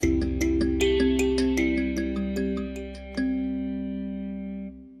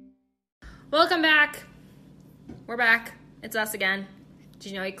Welcome back. We're back. It's us again.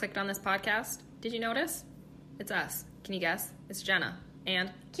 Did you know you clicked on this podcast? Did you notice? It's us. Can you guess? It's Jenna.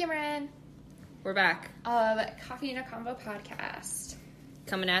 And Cameron. We're back. Coffee and a Combo podcast.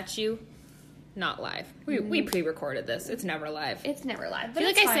 Coming at you. Not live. We pre-recorded this. It's never live. It's never live. But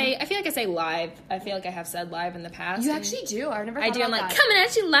I feel like I say live. I feel like I have said live in the past. You actually do. I've never thought I do. I'm like, that. coming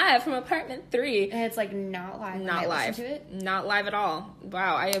at you live from apartment 3. And it's like not live. Not live. To it. Not live at all.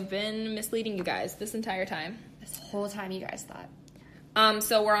 Wow, I have been misleading you guys this entire time. This whole time you guys thought.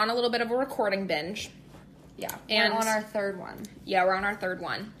 So we're on a little bit of a recording binge. Yeah. And we're on our third one. Yeah, we're on our third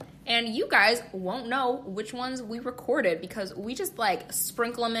one. And you guys won't know which ones we recorded because we just, like,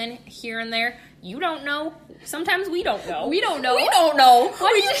 sprinkle them in here and there. You don't know. Sometimes we don't know. We don't know. We don't know.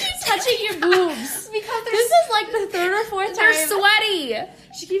 Why do you keep touching your boobs? Because this is, like, the third or fourth time. They're sweaty.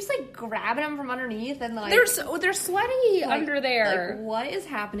 She keeps, like, grabbing them from underneath and, like... They're sweaty like, under there. Like, what is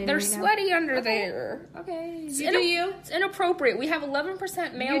happening They're right sweaty now? under there. Okay. It's It's inappropriate. We have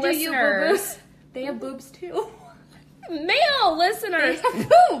 11% male you do you, listeners. boo-boo. They have boobs, too. Male listeners. They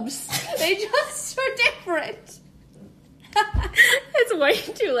have boobs. They just are different. It's way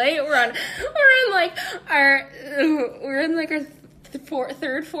too late. We're in our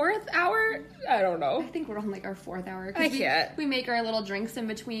fourth hour. I don't know. I think we're on like our fourth hour. I can't. We make our little drinks in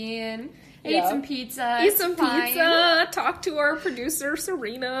between. Yeah. Eat some pizza. Eat some pizza. Talk to our producer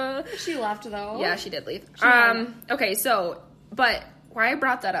Serena. She left though. Yeah, she did leave. Okay, but why I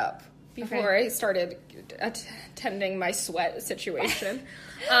brought that up before I started attending my sweat situation.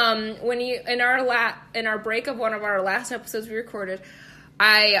 In our break of one of our last episodes we recorded,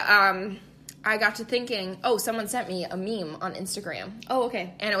 I got to thinking, someone sent me a meme on Instagram. Oh,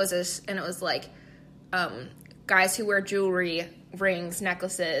 okay. And it was like guys who wear jewelry, rings,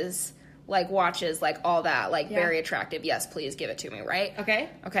 necklaces, like watches, like all that, like very attractive. Yes, please give it to me, right?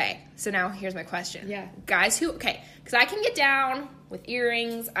 Okay. So now here's my question. Yeah. Guys because I can get down with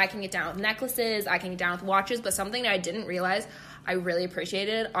earrings, I can get down with necklaces, I can get down with watches, but something that I didn't realize I really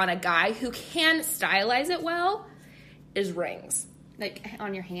appreciated on a guy who can stylize it well is rings. Like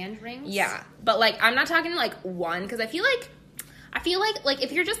on your hand rings? Yeah. But like I'm not talking like one, because I feel like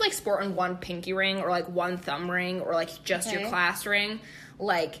if you're just like sporting one pinky ring or like one thumb ring or like just your class ring,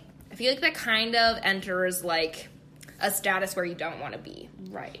 like I feel like that kind of enters like a status where you don't want to be.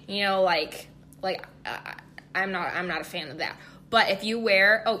 Right. You know, I'm not a fan of that. But if you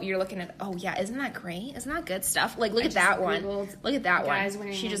wear, you're looking at, isn't that great? Isn't that good stuff? Like, look at that one. Look at that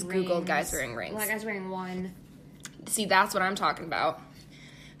one. She just Googled guys wearing rings. Well, guys wearing one. See, that's what I'm talking about.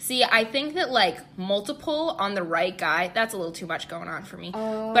 See, I think that, like, multiple on the right guy, that's a little too much going on for me.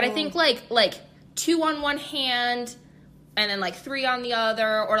 Oh. But I think, like 2 on one hand, and then, like, 3 on the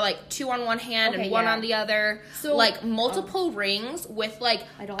other, or, like, 2 on one hand and 1 on the other. So, like, multiple rings with, like...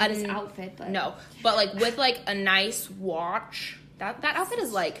 I don't have this outfit, but... No, but, like, with, like, a nice watch. That outfit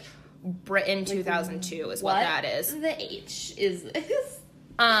is, like, Britain 2002 is what that is. The H is this?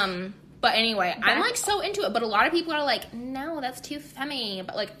 But anyway, I'm, like, so into it. But a lot of people are like, no, that's too femmy.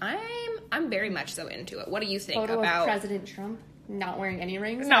 But, like, I'm very much so into it. What do you think Photo about... of President Trump not wearing any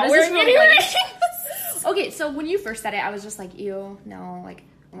rings? Not wearing any rings? Okay, so when you first said it, I was just like, ew, no, like...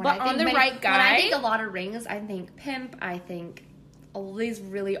 But on the right guy... When I think a lot of rings, I think pimp, I think all these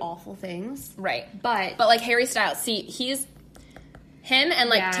really awful things. Right. But like, Harry Styles, see, he's... Him and,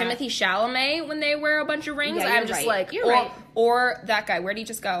 like, Timothy Chalamet, when they wear a bunch of rings, I'm just like... You're right. Or that guy, where'd he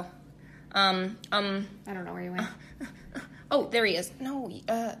just go? I don't know where he went. There he is. No,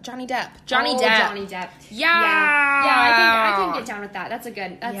 Johnny Depp. Johnny Depp. Yeah. I can get down with that. That's a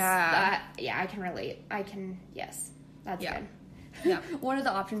good. That's, I can relate. Yes. That's good. Yeah. One of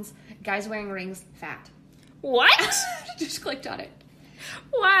the options, guys wearing rings, fat. What? Just clicked on it.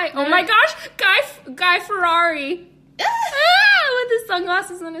 Why? Oh my gosh, Guy Ferrari. With his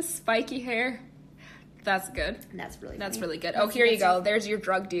sunglasses and his spiky hair. That's good. That's really good. Here you go. There's your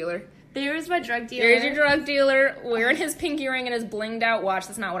drug dealer. There's my drug dealer. There's your drug dealer wearing his pinky ring and his blinged out watch.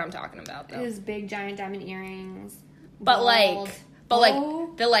 That's not what I'm talking about, though. His big giant diamond earrings. But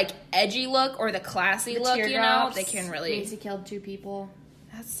the like edgy look or the classy look, you know, they can really. Macy killed 2 people.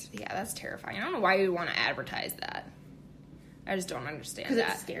 That's terrifying. I don't know why you would want to advertise that. I just don't understand that.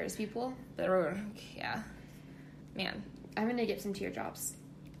 Because it scares people. Yeah, man. I'm gonna get some teardrops.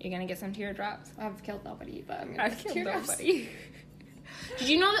 You're gonna get some teardrops? I've killed nobody, but I'm gonna get killed teardrops. Nobody. Did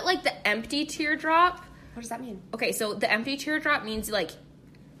you know that, like, the empty teardrop... What does that mean? Okay, so the empty teardrop means, like...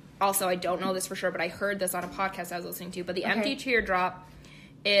 Also, I don't know this for sure, but I heard this on a podcast I was listening to. But the empty teardrop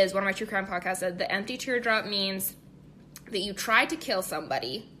is... One of my true crime podcasts said the empty teardrop means that you tried to kill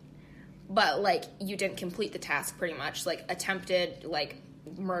somebody, but, like, you didn't complete the task, pretty much. Like, attempted, like...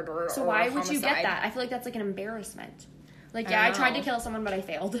 murder so or why homicide. would you get that? I feel like that's like an embarrassment. Like, yeah, I tried to kill someone, but I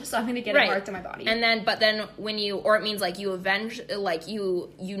failed, so I'm going to get it marked on my body. And then, but then when you, or it means, like, you avenge, like,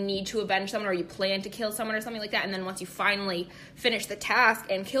 you need to avenge someone, or you plan to kill someone or something like that, and then once you finally finish the task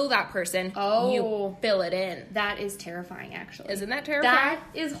and kill that person, you fill it in. That is terrifying, actually. Isn't that terrifying? That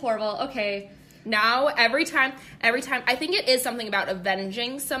is horrible. Okay. Now, every time, I think it is something about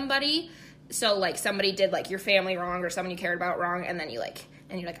avenging somebody. So, like, somebody did, like, your family wrong, or someone you cared about wrong, and then you, like...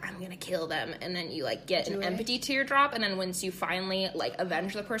 And you're like, I'm going to kill them. And then you, like, get an empathy teardrop. And then once you finally, like,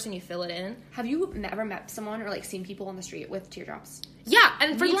 avenge the person, you fill it in. Have you ever met someone or, like, seen people on the street with teardrops? Yeah.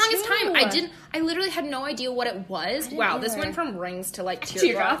 And for the longest time, I literally had no idea what it was. Wow, this went from rings to, like,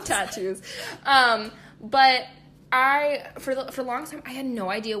 teardrop tattoos. But for the longest time, I had no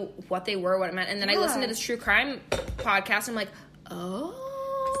idea what they were, what it meant. And then I listened to this true crime podcast. And I'm like, oh.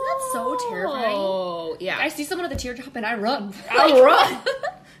 That's so terrifying. Oh, yeah. I see someone with a teardrop and I run. I'll run.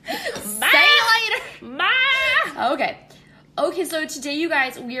 Bye. See you later. Bye. Okay, so today, you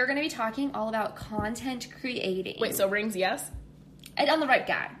guys, we are going to be talking all about content creating. Wait, so rings, yes? And on the right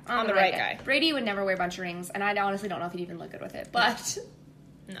guy. On the right guy. Brady would never wear a bunch of rings, and I honestly don't know if he'd even look good with it, but...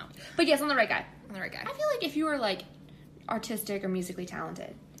 No. But yes, on the right guy. On the right guy. I feel like if you were, like, artistic or musically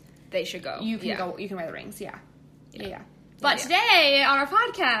talented... They should go. You can go. You can wear the rings, yeah. But today, on our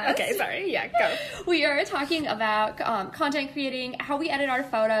podcast... Okay, sorry. Yeah, go. We are talking about content creating, how we edit our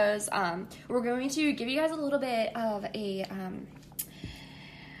photos. We're going to give you guys a little bit of a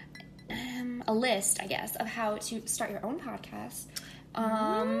list, I guess, of how to start your own podcast.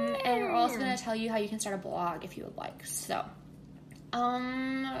 And we're also going to tell you how you can start a blog if you would like. So,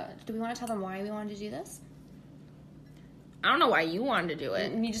 do we want to tell them why we wanted to do this? I don't know why you wanted to do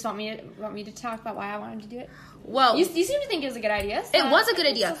it. You just want me to talk about why I wanted to do it? Well, you seem to think it was a good idea. So it was a good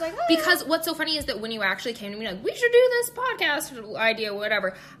idea. Like, because what's so funny is that when you actually came to me like, we should do this podcast idea,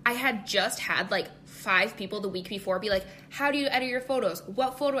 whatever, I had just had like 5 people the week before be like, how do you edit your photos?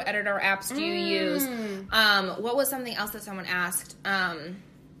 What photo editor apps do you use? What was something else that someone asked? Because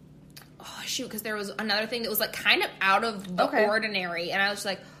there was another thing that was like kind of out of the ordinary. And I was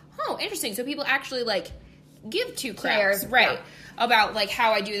like, oh, interesting. So people actually like give 2 craps, right, about like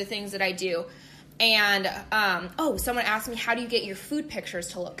how I do the things that I do. And, someone asked me, how do you get your food pictures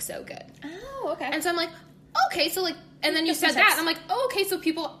to look so good? Oh, okay. And so I'm like, okay, so like, and then you said that, and I'm like, oh, okay, so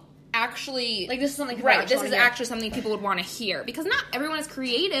people actually... Like, this is something... Right, this is actually something people would want to hear. Because not everyone is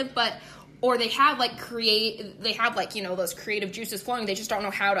creative, but... Or they have, like, you know, those creative juices flowing, they just don't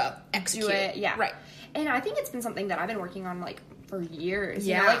know how to execute it. Yeah. Right. And I think it's been something that I've been working on, like, for years.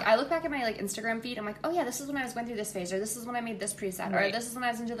 Yeah. You know, like, I look back at my, like, Instagram feed, I'm like, oh, yeah, this is when I was going through this phase, or this is when I made this preset, or this is when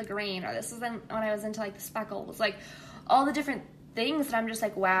I was into the green, or this is when I was into, like, the speckles. Like, all the different things that I'm just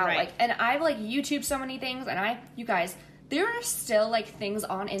like, wow. Right. Like, and I've, like, YouTubed so many things, and you guys, there are still, like, things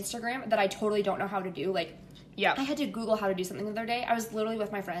on Instagram that I totally don't know how to do. Like, yeah. I had to Google how to do something the other day. I was literally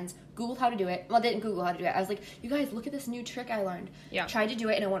with my friends, Googled how to do it. Well, I didn't Google how to do it. I was like, you guys, look at this new trick I learned. Yeah. Tried to do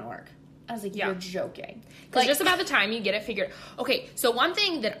it, and it wouldn't work. I was like, you're joking. Because just about the time you get it figured. Okay, so one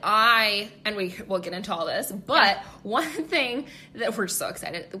thing that and we'll get into all this, but one thing that we're so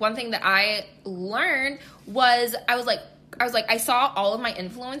excited, one thing that I learned was I was like, I saw all of my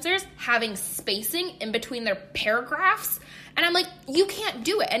influencers having spacing in between their paragraphs. And I'm like, you can't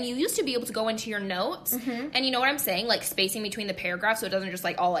do it. And you used to be able to go into your notes, and you know what I'm saying? Like, spacing between the paragraphs so it doesn't just,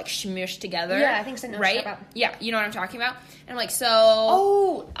 like, all, like, smush together. Yeah, I think so. Right? Yeah, you know what I'm talking about? And I'm like, so...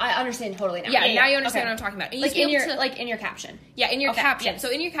 Oh, I understand totally now. Yeah, now you understand what I'm talking about. And like, in your caption. Yeah, in your caption. Yes. So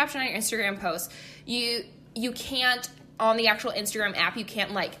in your caption on your Instagram post, you can't, on the actual Instagram app, you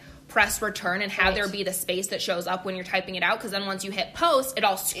can't, like, press return and have there be the space that shows up when you're typing it out, because then once you hit post, it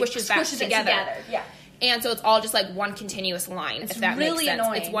all squishes back together. Yeah. And so it's all just like one continuous line, if that really makes sense.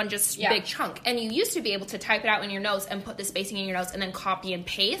 Annoying. It's one just big chunk. And you used to be able to type it out in your notes and put the spacing in your notes and then copy and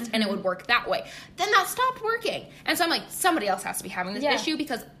paste, and it would work that way. Then that stopped working. And so I'm like, somebody else has to be having this issue,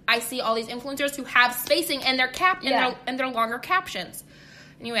 because I see all these influencers who have spacing in their in their longer captions.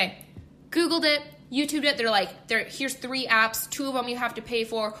 Anyway, Googled it, YouTubed it. They're like, here's 3 apps. 2 of them you have to pay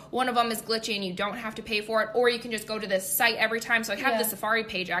for. 1 of them is glitchy and you don't have to pay for it. Or you can just go to this site every time. So I have the Safari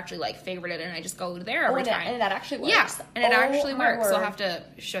page actually like favorited, and I just go there every time. And that actually works. Yeah, and it actually works. So I'll have to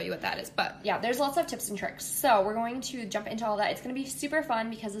show you what that is. But yeah, there's lots of tips and tricks. So we're going to jump into all that. It's going to be super fun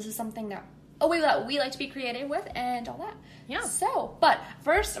because this is something that we like to be creative with and all that. Yeah. So, but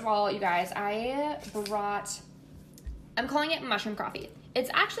first of all, you guys, I'm calling it mushroom coffee. It's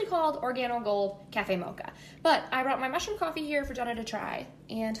actually called Organo Gold Cafe Mocha. But I brought my mushroom coffee here for Jenna to try.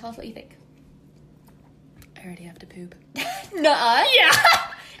 And tell us what you think. I already have to poop. Nuh-uh. Yeah.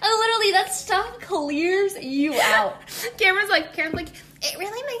 And literally, that stuff clears you out. Karen's like, it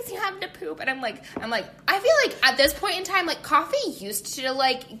really makes you have to poop. And I'm like, I feel like at this point in time, like, coffee used to,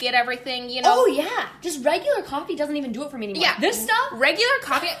 like, get everything, you know? Oh, yeah. Just regular coffee doesn't even do it for me anymore. Yeah. This stuff? Regular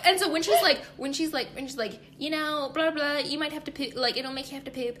coffee. And so when she's like, you know, blah, blah, you might have to poop, like, it'll make you have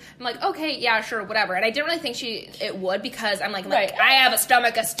to poop. I'm like, okay, yeah, sure, whatever. And I didn't really think it would, because I'm like, right. I have a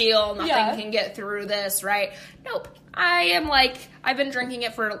stomach of steel, nothing can get through this, right? Nope. I am like, I've been drinking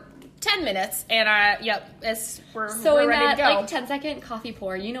it for 10 minutes, and we're ready to go. Like 10-second coffee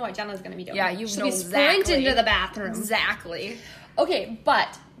pour, you know what Jenna's going to be doing. Yeah, you know exactly. Sprint into the bathroom. Exactly. Okay,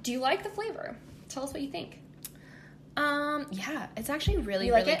 but do you like the flavor? Tell us what you think. Yeah, it's actually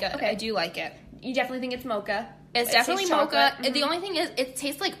really, like really it? good. Okay. I do like it. You definitely think it's mocha? It's definitely mocha. Mm-hmm. The only thing is, it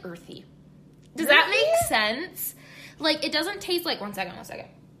tastes like earthy. Does that make sense? Like, it doesn't taste like... One second.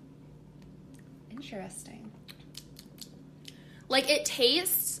 Interesting. Like, it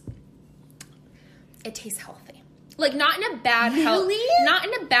tastes healthy. Like, not in a bad not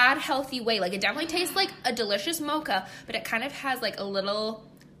in a bad healthy way. Like, it definitely tastes like a delicious mocha, but it kind of has like a little,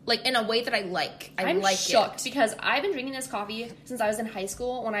 like, in a way that I like. I'm shocked because I've been drinking this coffee since I was in high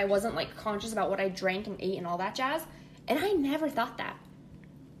school, when I wasn't like conscious about what I drank and ate and all that jazz, and I never thought that.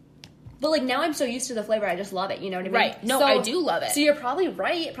 But like now I'm so used to the flavor, I just love it. You know what I mean? Right. No, I do love it. So you're probably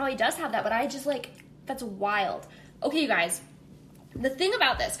right. It probably does have that, but I just like, that's wild. Okay, you guys. The thing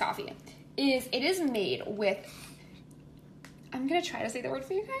about this coffee is it is made with, I'm going to try to say the word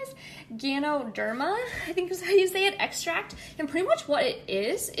for you guys, Ganoderma, I think is how you say it, extract. And pretty much what it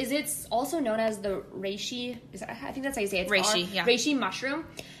is it's also known as the reishi, I think that's how you say it. It's reishi mushroom.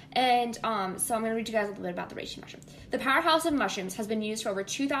 And so I'm going to read you guys a little bit about the reishi mushroom. The powerhouse of mushrooms has been used for over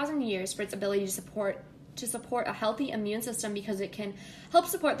 2,000 years for its ability to support a healthy immune system, because it can help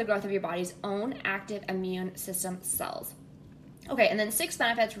support the growth of your body's own active immune system cells. Okay, and then 6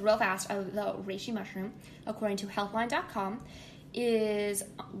 benefits real fast of the reishi mushroom, according to healthline.com, is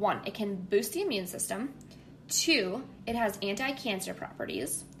 1, it can boost the immune system. 2, it has anti-cancer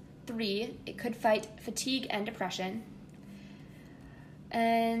properties. 3, it could fight fatigue and depression.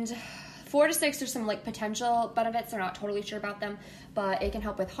 And 4 to 6, there's some like potential benefits. They're not totally sure about them, but it can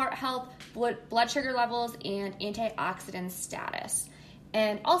help with heart health, blood sugar levels, and antioxidant status.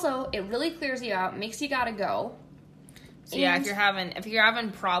 And also, it really clears you out, makes you gotta go. So yeah, if you're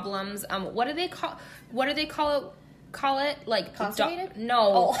having problems, what do they call it? Like constipated?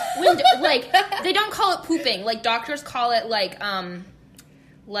 No, like they don't call it pooping. Like doctors call it like I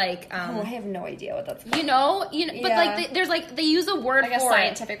have no idea what that's called. You know, but like there's like they use a word like for a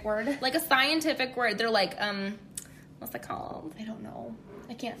scientific word. Like a scientific word. They're like what's that called? I don't know.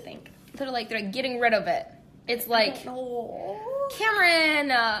 I can't think. They're like getting rid of it. It's like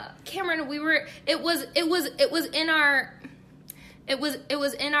Cameron, it was in our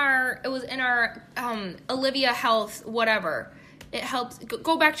Olivia Health whatever. It helps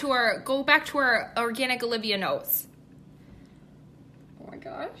go back to our organic Olivia notes. Oh my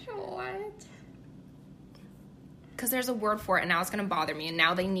gosh, what? Because there's a word for it, and now it's going to bother me, and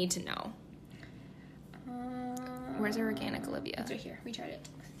now they need to know. Where's our organic Olivia? It's right here. We tried it.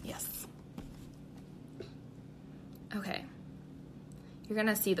 Yes. Okay. You're going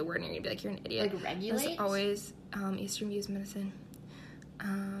to see the word, and you're going to be like, you're an idiot. Like regulate? As always, Eastern Views Medicine.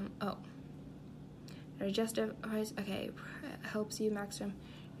 Digestive, okay, helps you maximum,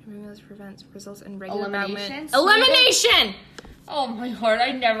 prevents, results in regular elimination! Oh my lord,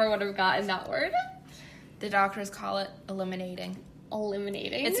 I never would have gotten that word. The doctors call it eliminating.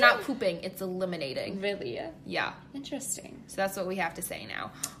 Eliminating? It's not pooping, it's eliminating. Really? Yeah. Interesting. So that's what we have to say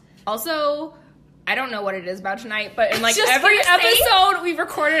now. Also, I don't know what it is about tonight, but in like every episode we've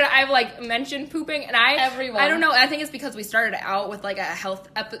recorded, I've like mentioned pooping, and I don't know. I think it's because we started out with like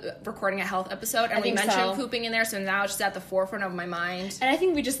recording a health episode, and we mentioned pooping in there, so now it's just at the forefront of my mind. And I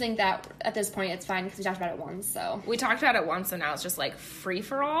think we just think that at this point it's fine because we talked about it once. So we talked about it once, so now it's just like free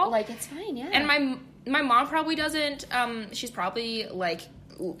for all. Like it's fine, yeah. And my mom probably doesn't. She's probably like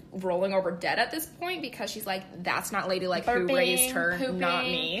rolling over dead at this point because she's like, that's not ladylike. Who raised her, pooping. Not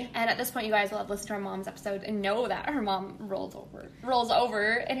me. And at this point, you guys will have listened to our mom's episode and know that her mom rolls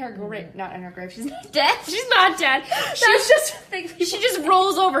over in her grave. Not in her grave. She's not dead. She's not dead. She just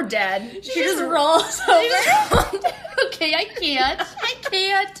rolls over dead. She just rolls over. Okay, I can't.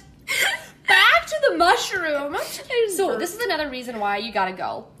 Back to the mushroom. So this is another reason why you gotta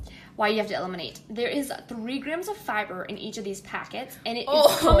go. Why you have to eliminate. There is 3 grams of fiber in each of these packets, and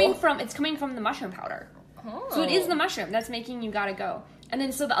it's coming from the mushroom powder. Oh. So it is the mushroom that's making you gotta go. And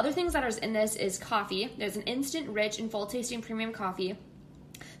then so the other things that are in this is coffee. There's an instant, rich, and full tasting premium coffee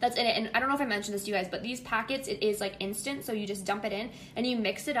that's in it. And I don't know if I mentioned this to you guys, but these packets, it is like instant, so you just dump it in and you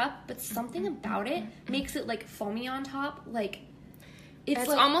mix it up, but something about it makes it like foamy on top, like It's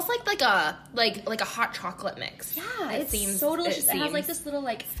like, almost like a hot chocolate mix. Yeah, it seems so delicious. It has like this little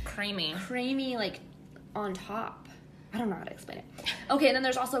like creamy like on top. I don't know how to explain it. Okay, and then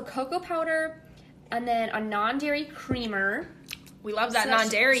there's also cocoa powder, and then a non-dairy creamer. We love that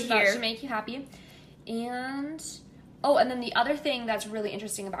non-dairy here. That should make you happy. And and then the other thing that's really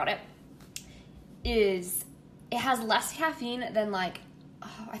interesting about it is it has less caffeine than like,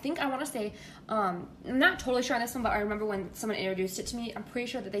 I think I want to say, I'm not totally sure on this one, but I remember when someone introduced it to me, I'm pretty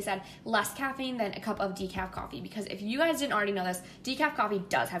sure that they said less caffeine than a cup of decaf coffee. Because if you guys didn't already know this, decaf coffee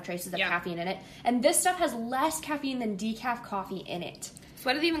does have traces of caffeine in it. And this stuff has less caffeine than decaf coffee in it. So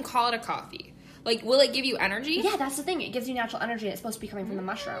why do they even call it a coffee? Like, will it give you energy? Yeah, that's the thing. It gives you natural energy, and it's supposed to be coming from the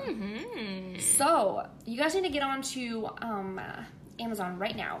mushroom. So, you guys need to get on to Amazon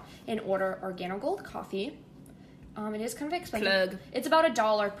right now and order Organo Gold coffee. It is kind of expensive. Plug. It's about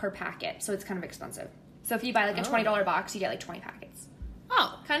 $1 per packet, so it's kind of expensive. So if you buy like a $20 box, you get like 20 packets.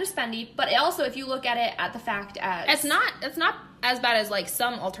 Oh. Kind of spendy, but also if you look at it at the fact as... It's not as bad as like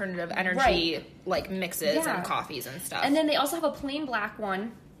some alternative energy like mixes and coffees and stuff. And then they also have a plain black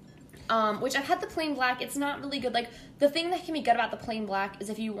one. Which I've had the plain black. It's not really good. Like, the thing that can be good about the plain black is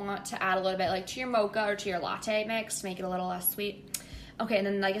if you want to add a little bit, like, to your mocha or to your latte mix to make it a little less sweet. Okay, and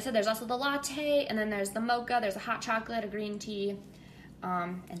then, like I said, there's also the latte, and then there's the mocha, there's a hot chocolate, a green tea,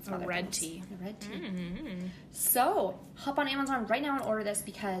 and some other red things. tea. A red tea. Mm-hmm. So, hop on Amazon right now and order this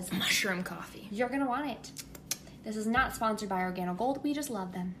because... mushroom coffee. You're going to want it. This is not sponsored by Organo Gold. We just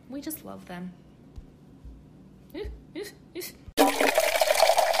love them. We just love them.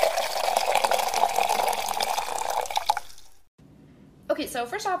 Okay, so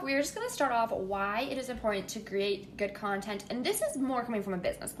first off, we're just going to start off why it is important to create good content. And this is more coming from a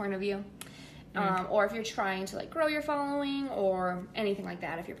business point of view. Or if you're trying to like grow your following or anything like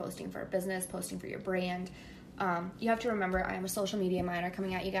that, if you're posting for a business, posting for your brand. You have to remember I am a social media minor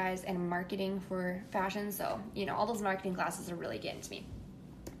coming at you guys and marketing for fashion. So, all those marketing classes are really getting to me.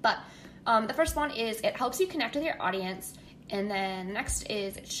 But the first one is it helps you connect with your audience. And then next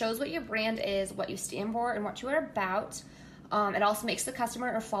is it shows what your brand is, what you stand for, and what you are about. It also makes the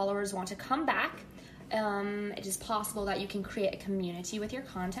customer or followers want to come back. It is possible that you can create a community with your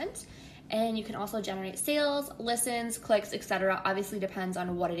content. And you can also generate sales, listens, clicks, etc. Obviously depends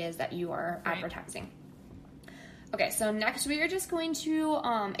on what it is that you are advertising. Okay, so next we are just going to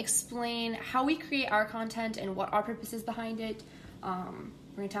explain how we create our content and what our purpose is behind it.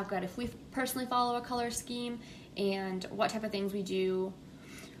 We're going to talk about if we personally follow a color scheme and what type of things we do,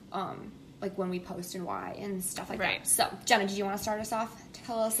 like when we post and why and stuff like that. So, Jenna, do you want to start us off?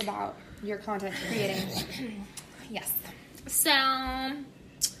 Tell us about your content creating. Yes. So,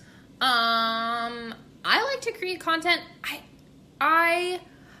 I like to create content. I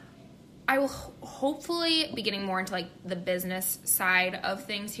will hopefully be getting more into like the business side of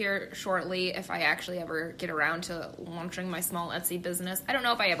things here shortly if I actually ever get around to launching my small Etsy business. I don't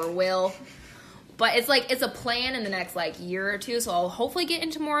know if I ever will. But it's a plan in the next like year or two, so I'll hopefully get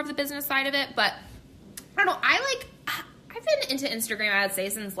into more of the business side of it. But I don't know. I've been into Instagram, I'd say,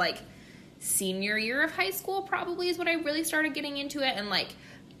 since like senior year of high school. Probably is when I really started getting into it, and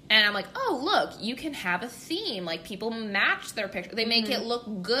I'm like, oh look, you can have a theme. Like people match their picture, they make it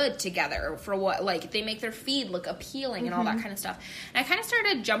look good together for what they make their feed look appealing and all that kind of stuff. And I kind of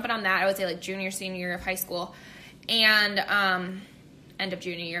started jumping on that. I would say like junior, senior year of high school, and end of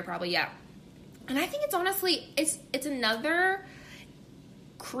junior year probably, yeah. And I think it's honestly, it's another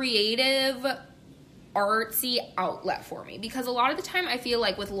creative, artsy outlet for me. Because a lot of the time I feel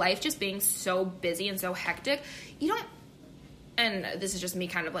like with life just being so busy and so hectic, you don't, and this is just me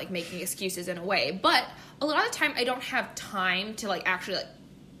kind of like making excuses in a way, but a lot of the time I don't have time to like actually like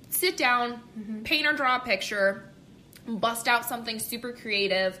sit down, paint or draw a picture, bust out something super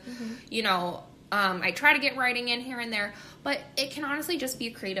creative, I try to get writing in here and there, but it can honestly just be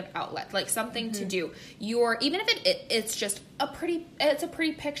a creative outlet, like something to do. Even if it's just a pretty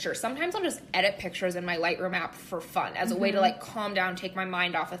picture. Sometimes I'll just edit pictures in my Lightroom app for fun as a way to like calm down, take my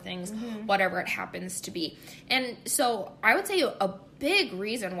mind off of things, whatever it happens to be. And so I would say a big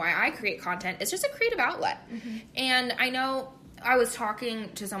reason why I create content is just a creative outlet. And I know I was talking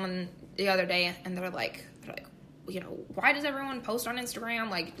to someone the other day and they're like, why does everyone post on Instagram?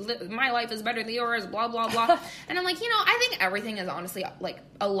 Like, my life is better than yours, blah, blah, blah. And I'm like, I think everything is honestly, like,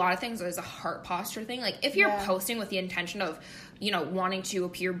 a lot of things is a heart posture thing. Like, if you're posting with the intention of, wanting to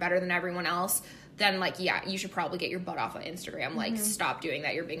appear better than everyone else, then, like, yeah, you should probably get your butt off of Instagram. Like, stop doing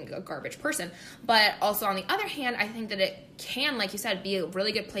that. You're being a garbage person. But also, on the other hand, I think that it can, like you said, be a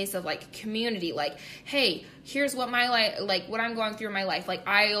really good place of, like, community. Like, hey, here's what my life, like, what I'm going through in my life. Like,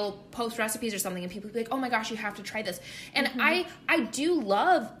 I'll post recipes or something, and people will be like, oh my gosh, you have to try this. And I do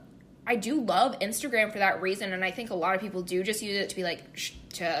love Instagram for that reason, and I think a lot of people do just use it to be, like,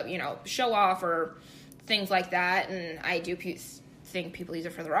 show off or things like that, and I do think people use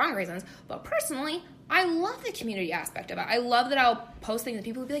it for the wrong reasons. But personally, I love the community aspect of it. I love that I'll post things and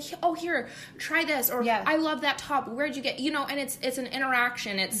people will be like, oh, here, try this, or I love that top, where'd you get, and it's an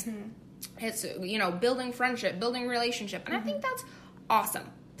interaction, it's building friendship, building relationship, and I think that's awesome.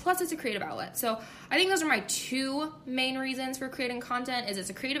 Plus, it's a creative outlet. So I think those are my 2 main reasons for creating content, is it's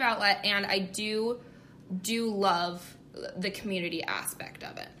a creative outlet, and I do love the community aspect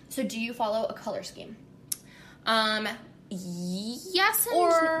of it. So do you follow a color scheme? Yes and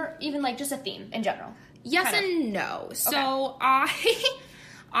or even like just a theme in general? Yes and no. So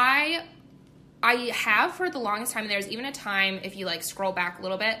I have for the longest time, and there's even a time, if you like scroll back a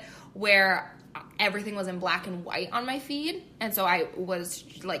little bit, where everything was in black and white on my feed, and so I was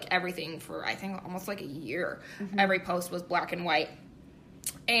like everything for I think almost like a year. Every post was black and white,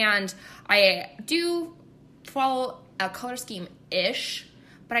 and I do follow a color scheme ish,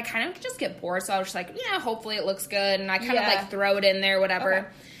 but I kind of just get bored, so I was just like, hopefully it looks good, and I kind of like throw it in there,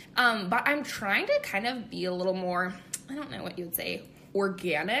 whatever. But I'm trying to kind of be a little more, I don't know what you would say,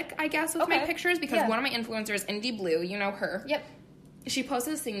 organic, I guess, with my pictures, because one of my influencers, Indie Blue, you know her. Yep. She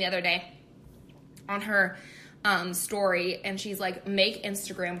posted this thing the other day on her story, and she's like, make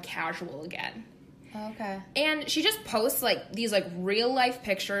Instagram casual again. Okay. And she just posts like these like real life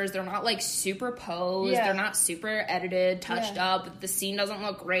pictures. They're not like super posed. They're not super edited, touched up. The scene doesn't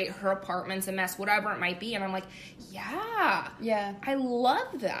look great. Her apartment's a mess, whatever it might be. And I'm like, yeah, I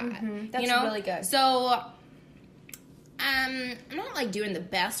love that. That's really good. So I'm not like doing the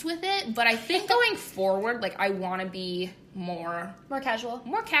best with it, but I think going forward, like I want to be more casual,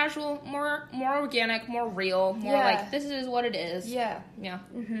 more organic, more real, more like this is what it is. Yeah.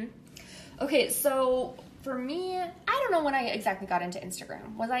 Okay, so for me, I don't know when I exactly got into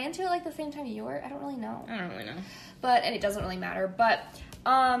Instagram. Was I into it like the same time you were? I don't really know. And it doesn't really matter. But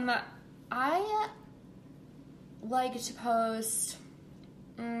I like to post.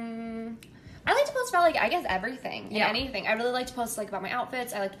 I like to post about like I guess everything and anything. I really like to post like about my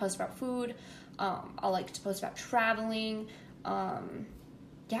outfits. I like to post about food. I like to post about traveling.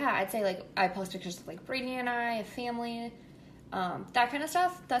 I'd say like I post pictures of like Brady and I, family. That kind of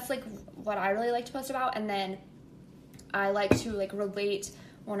stuff. That's like what I really like to post about. And then I like to like relate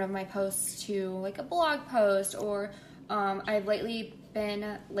one of my posts to like a blog post, or I've lately,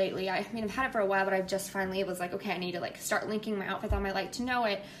 I mean I've had it for a while, but I've just finally was like, okay, I need to like start linking my outfits on my Like to Know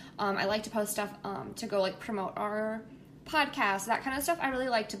It. I like to post stuff to go like promote our podcast, that kind of stuff. I really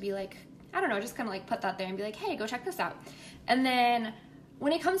like to be like, I don't know, just kind of like put that there and be like, hey, go check this out. And then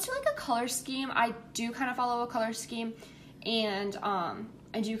when it comes to like a color scheme, I do kind of follow a color scheme. And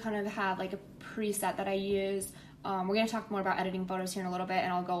I do kind of have like a preset that I use. We're going to talk more about editing photos here in a little bit,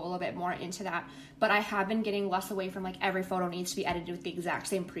 and I'll go a little bit more into that. But I have been getting less away from like every photo needs to be edited with the exact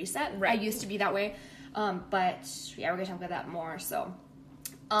same preset. Right. I used to be that way. But yeah, we're going to talk about that more. So,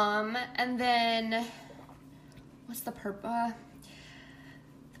 and then what's the purpose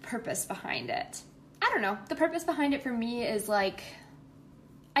behind it? I don't know. The purpose behind it for me is like,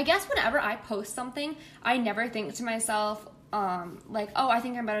 I guess whenever I post something, I never think to myself, like, oh, I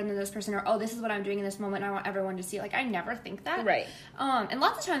think I'm better than this person, or, oh, this is what I'm doing in this moment, and I want everyone to see it. Like, I never think that. Right. And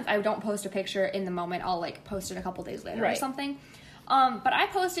lots of times I don't post a picture in the moment. I'll, like, post it a couple days later or something. But I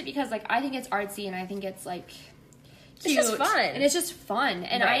post it because, like, I think it's artsy, and I think it's, like, cute. It's just fun. And it's just fun.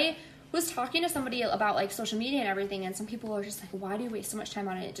 And I was talking to somebody about, like, social media and everything, and some people are just like, why do you waste so much time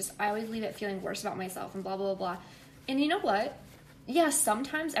on it? I always leave it feeling worse about myself and blah, blah, blah. And you know what? Yeah,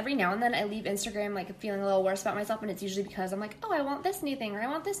 sometimes, every now and then, I leave Instagram, like, feeling a little worse about myself, and it's usually because I'm like, oh, I want this new thing, or I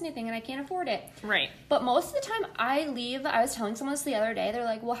want this new thing, and I can't afford it. Right. But most of the time, I was telling someone this the other day, they're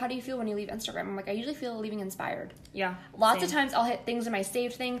like, well, how do you feel when you leave Instagram? I'm like, I usually feel leaving inspired. Yeah. Lots of times, I'll hit things in my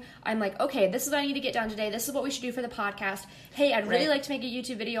saved thing. I'm like, okay, this is what I need to get done today. This is what we should do for the podcast. Hey, I'd really like to make a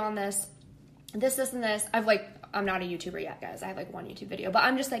YouTube video on this, and this, and this. I'm not a YouTuber yet, guys. I have, like, one YouTube video. But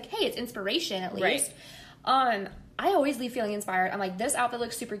I'm just like, hey, it's inspiration, at least. Right. I always leave feeling inspired. I'm like, this outfit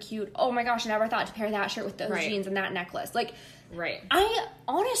looks super cute. Oh my gosh, I never thought to pair that shirt with those jeans and that necklace. Like, I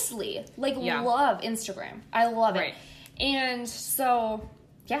honestly, like, love Instagram. I love it. And so,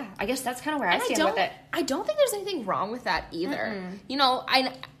 yeah, I guess that's kind of where I stand with it. I don't think there's anything wrong with that either. You know,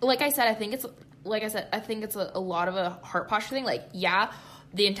 I think it's a lot of a heart posture thing. Like, yeah,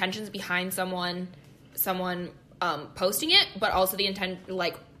 the intentions behind someone posting it, but also the intent,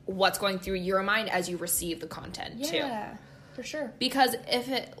 like, what's going through your mind as you receive the content, too. Yeah, for sure. Because if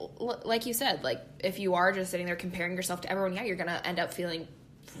it, like you said, like, if you are just sitting there comparing yourself to everyone, yeah, you're going to end up feeling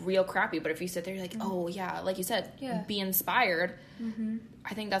real crappy. But if you sit there, you're like, oh, yeah, like you said, be inspired.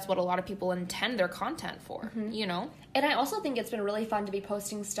 I think that's what a lot of people intend their content for, you know? And I also think it's been really fun to be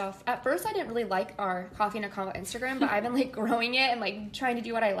posting stuff. At first, I didn't really like our Coffee and a Convo Instagram, but I've been, like, growing it and, like, trying to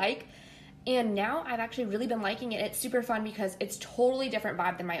do what I like. And now I've actually really been liking it. It's super fun because it's totally different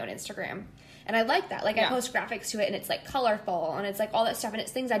vibe than my own Instagram. And I like that. Like, I post graphics to it, and it's, like, colorful, and it's, like, all that stuff. And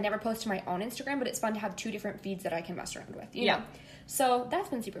it's things I never post to my own Instagram, but it's fun to have two different feeds that I can mess around with, you know? So that's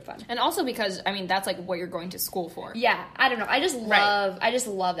been super fun. And also because, I mean, that's, like, what you're going to school for. Yeah. I don't know. I just love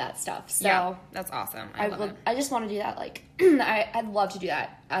that stuff. So yeah, that's awesome. I just want to do that. Like, I'd love to do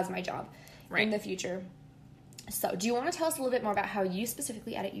that as my job in the future. So, do you want to tell us a little bit more about how you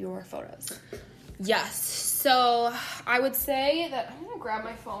specifically edit your photos? Yes. So, I would say that I'm going to grab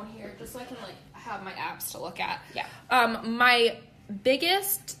my phone here just so I can, like, have my apps to look at. Yeah. My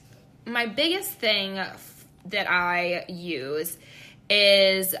biggest thing that I use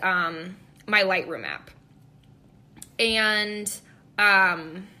is my Lightroom app. And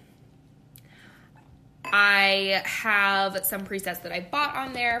I have some presets that I bought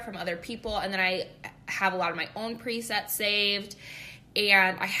on there from other people, and then I have a lot of my own presets saved,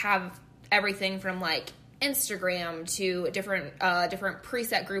 and I have everything from, like, Instagram to a different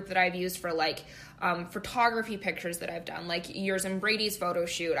preset group that I've used for, like, photography pictures that I've done, like yours and Brady's photo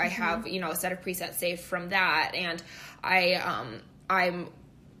shoot. I have, you know, a set of presets saved from that, and I'm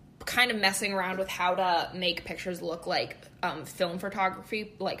kind of messing around with how to make pictures look like film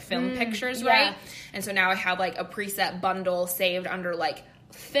photography, like film pictures, right? And so now I have, like, a preset bundle saved under, like,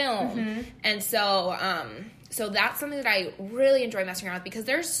 film, and so that's something that I really enjoy messing around with because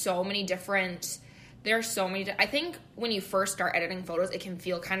there's so many different. I think when you first start editing photos, it can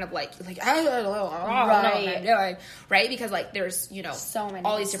feel kind of like I don't know what I'm doing, right? Because, like, there's, you know, so many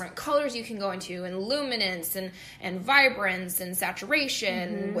all these different colors you can go into, and luminance and vibrance and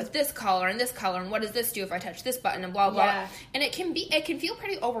saturation with this color, and what does this do if I touch this button, and blah blah. And it can feel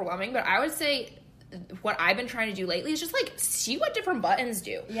pretty overwhelming, but I would say what I've been trying to do lately is just, like, see what different buttons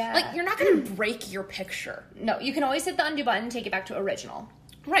do. Yeah. Like, you're not going to break your picture. No, you can always hit the undo button and take it back to original.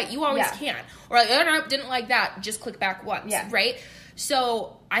 Right, you always can. Or, like, oh, no, didn't like that, just click back once, right?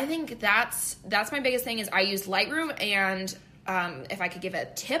 So I think that's my biggest thing is I use Lightroom, and if I could give a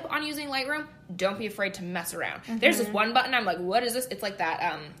tip on using Lightroom, don't be afraid to mess around. There's this one button, I'm like, what is this? It's like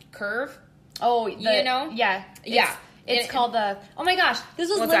that curve. Oh, you know? Yeah. It's called the, oh my gosh, this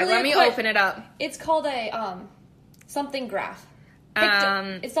was literally let me open it up. It's called a, something graph.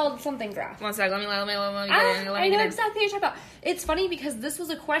 It's called something graph. One sec, let me I know exactly what you're talking about. It's funny because this was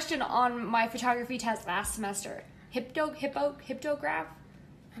a question on my photography test last semester. Hyptograph?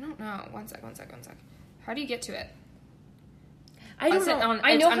 I don't know. One sec. How do you get to it? I don't know.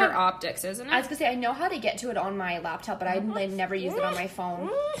 It's under optics, isn't it? I was going to say, I know how to get to it on my laptop, but I never use it on my phone.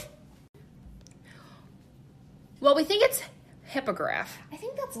 Well, we think it's hippograph. I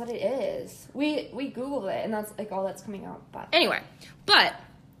think that's what it is. We Googled it, and that's, like, all that's coming out. But anyway,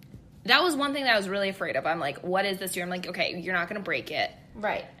 that was one thing that I was really afraid of. I'm like, what is this here? I'm like, okay, you're not going to break it.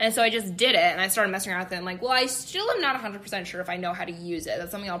 Right. And so I just did it, and I started messing around with it. I'm like, well, I still am not 100% sure if I know how to use it.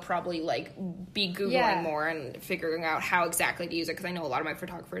 That's something I'll probably, like, be Googling more and figuring out how exactly to use it, because I know a lot of my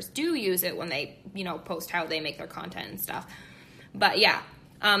photographers do use it when they, you know, post how they make their content and stuff. But, yeah.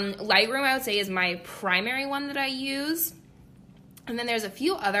 Lightroom, I would say, is my primary one that I use. And then there's a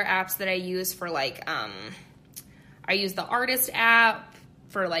few other apps that I use for, like, I use the Artist app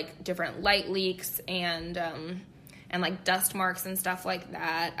for, like, different light leaks and like, dust marks and stuff like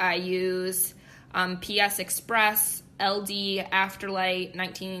that. I use PS Express, LD, Afterlight,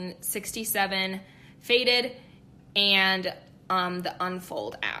 1967, Faded, and the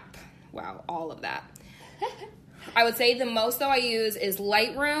Unfold app. Wow, all of that. I would say the most, though, I use is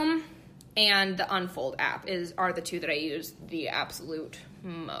Lightroom, and the Unfold app are the two that I use the absolute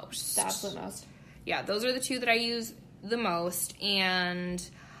most. The absolute most. Yeah, those are the two that I use the most. And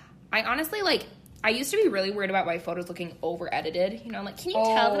I honestly, like, I used to be really worried about my photos looking over-edited. You know, I'm like, can you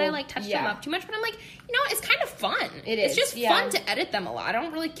tell that I, like, touched them up too much? But I'm like, you know, it's kind of fun. It is. It's just fun to edit them a lot. I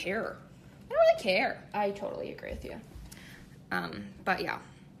don't really care. I totally agree with you. But, yeah.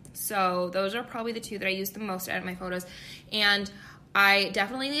 So those are probably the two that I use the most to edit my photos. And I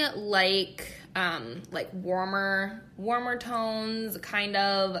definitely like warmer tones, kind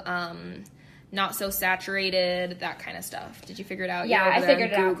of, not so saturated, that kind of stuff. Did you figure it out? Yeah, I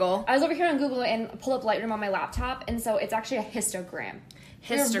figured it out. I was over here on Google and pulled up Lightroom on my laptop, and so it's actually a histogram.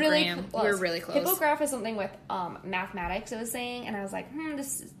 Histogram. We're really close. Hippograph is something with mathematics, I was saying, and I was like,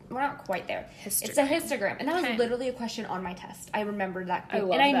 we're not quite there. Histogram. It's a histogram. And that was literally a question on my test. I remembered that. I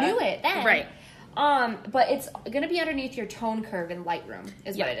knew it then. Right. But it's going to be underneath your tone curve in Lightroom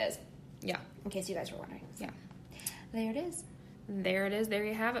is what it is. Yeah. In case you guys were wondering. So. Yeah. There it is. There it is. There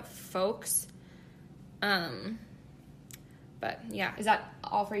you have it, folks. But yeah. Is that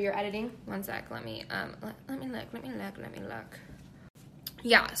all for your editing? One sec. Let me look.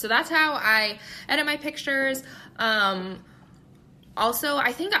 Yeah, so that's how I edit my pictures. Also,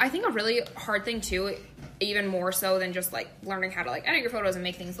 I think a really hard thing too, even more so than just like learning how to like edit your photos and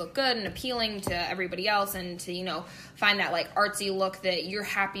make things look good and appealing to everybody else, and to, you know, find that like artsy look that you're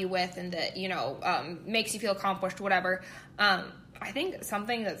happy with and that, you know, makes you feel accomplished, whatever. I think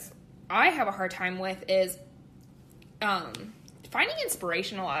something I have a hard time with is finding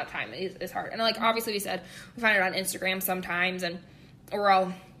inspiration a lot of time is hard. And like, obviously we said we find it on Instagram sometimes, or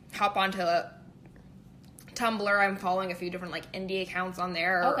I'll hop onto Tumblr. I'm following a few different like indie accounts on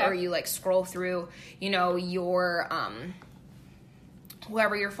there, or you like scroll through, you know, your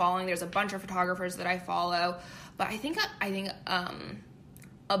whoever you're following. There's a bunch of photographers that I follow, but I think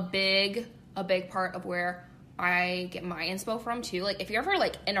a big part of where I get my inspo from too, like if you're ever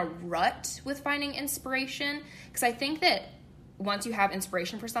like in a rut with finding inspiration, because I think that once you have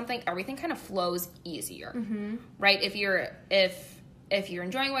inspiration for something, everything kind of flows easier, right? If you're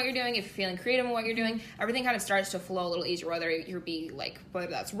enjoying what you're doing, if you're feeling creative in what you're doing, everything kind of starts to flow a little easier, whether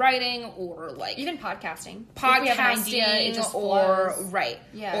that's writing or like even podcasting,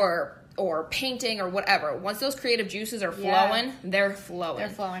 or painting or whatever. Once those creative juices are flowing, they're flowing.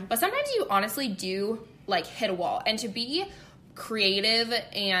 But sometimes you honestly do like hit a wall, and to be creative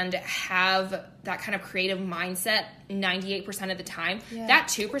and have that kind of creative mindset 98% of the time, that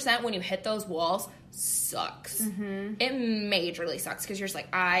 2% when you hit those walls sucks. It majorly sucks, because you're just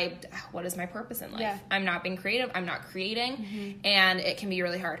like, what is my purpose in life? I'm not being creative, I'm not creating, and it can be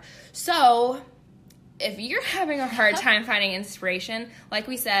really hard. So if you're having a hard time finding inspiration, like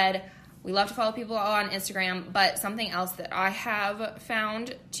we said, we love to follow people on Instagram, but something else that I have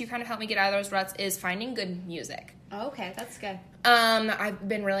found to kind of help me get out of those ruts is finding good music. Oh, okay, that's good. I've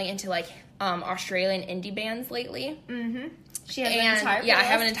been really into like Australian indie bands lately. She has an entire playlist. Yeah, I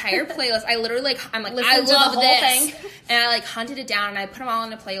have an entire playlist. I literally I love this, and I like hunted it down and I put them all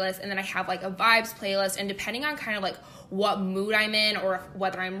in a playlist, and then I have like a vibes playlist, and depending on kind of like what mood I'm in, or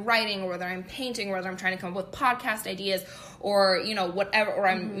whether I'm writing, or whether I'm painting, or whether I'm trying to come up with podcast ideas, or, you know, whatever, or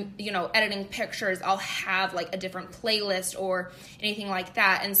I'm, you know, editing pictures, I'll have like a different playlist or anything like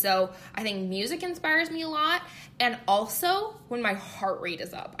that. And so I think music inspires me a lot. And also when my heart rate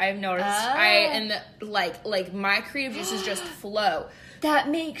is up, I've noticed like my creative juices just flow. That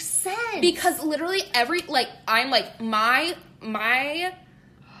makes sense. Because literally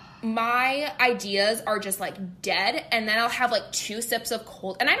my ideas are just like dead, and then I'll have like 2 sips of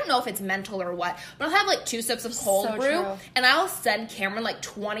cold, and I don't know if it's mental or what, but I'll have like 2 sips of cold brew, and I'll send Cameron like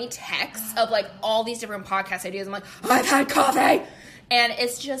 20 texts of like all these different podcast ideas. I'm like, I've had coffee, and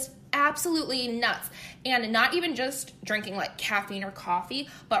it's just absolutely nuts. And not even just drinking like caffeine or coffee,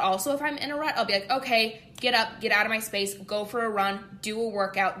 but also if I'm in a rut, I'll be like, okay, get up, get out of my space, go for a run, do a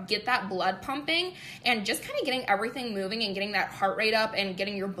workout, get that blood pumping, and just kind of getting everything moving and getting that heart rate up and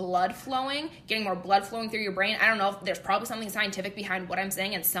getting your blood flowing, getting more blood flowing through your brain. I don't know if there's probably something scientific behind what I'm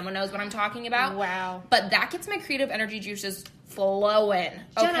saying and someone knows what I'm talking about. Wow. But that gets my creative energy juices flowing.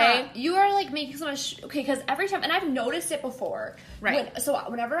 Okay? Jenna, you are like making so much, because every time, and I've noticed it before. Right.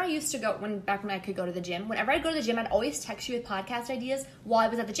 Whenever I used to go, back when I could go to the gym, whenever I'd go to the gym, I'd always text you with podcast ideas while I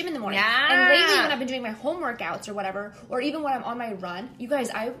was at the gym in the morning. Yeah. And lately, when I've been doing my home workouts or whatever, or even when I'm on my run, you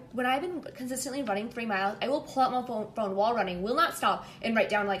guys, when I've been consistently running 3 miles, I will pull out my phone while running, will not stop, and write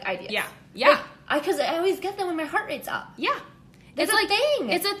down like ideas. Yeah. Yeah. Because I always get them when my heart rate's up. Yeah. It's a thing.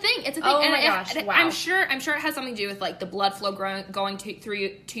 It's a thing. Oh my gosh! Wow. I'm sure it has something to do with like the blood flow going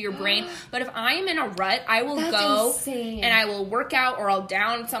to your brain. But if I am in a rut, I will go insane. And I will work out, or I'll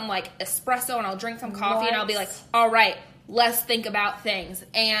down some like espresso and I'll drink some coffee and I'll be like, all right, let's think about things.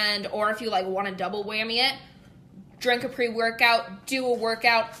 Or if you like want to double whammy it, drink a pre-workout, do a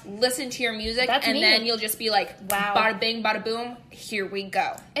workout, listen to your music, then you'll just be like, wow, bada bing, bada boom, here we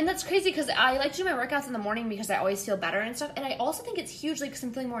go. And that's crazy, because I like to do my workouts in the morning because I always feel better and stuff, and I also think it's huge, like, because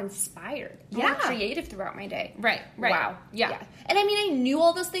I'm feeling more inspired, more creative throughout my day. Right. Wow. Yeah. And I mean, I knew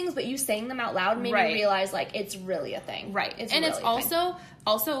all those things, but you saying them out loud made me realize, like, it's really a thing. Right. It's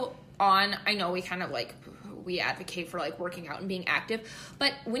also on, I know we kind of, like, we advocate for like working out and being active,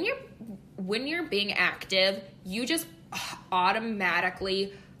 but when you're being active, you just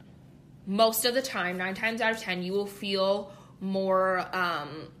automatically, most of the time, 9 times out of 10, you will feel more,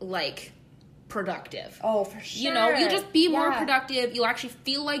 like, productive. Oh, for sure. You know, you'll just be more productive. You'll actually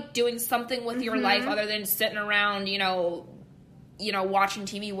feel like doing something with your life other than sitting around, you know, watching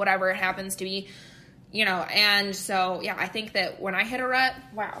TV, whatever it happens to be, you know. And so, yeah, I think that when I hit a rut,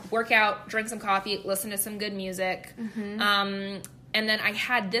 work out, drink some coffee, listen to some good music. And then I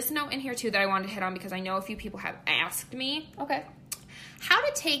had this note in here, too, that I wanted to hit on because I know a few people have asked me. Okay. How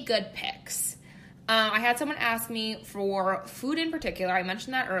to take good pics. I had someone ask me for food in particular. I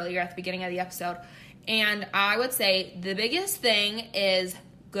mentioned that earlier at the beginning of the episode. And I would say the biggest thing is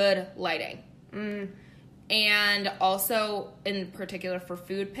good lighting. And also, in particular for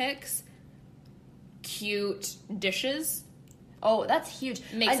food pics, cute dishes. Oh, that's huge.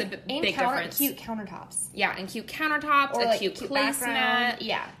 Makes a big difference. Cute countertops. Yeah, and cute countertops, or a like cute placemat.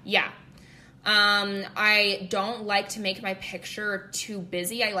 Yeah. Yeah. I don't like to make my picture too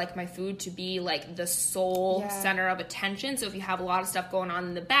busy. I like my food to be like the sole center of attention. So if you have a lot of stuff going on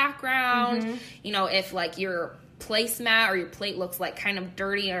in the background, you know, if like your placemat or your plate looks like kind of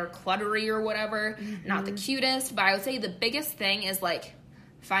dirty or cluttery or whatever, not the cutest. But I would say the biggest thing is like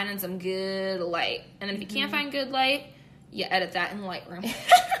finding some good light. And then if you can't find good light, you edit that in Lightroom.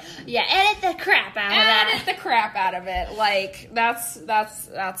 Yeah, edit the crap out of that. Edit the crap out of it. Like, that's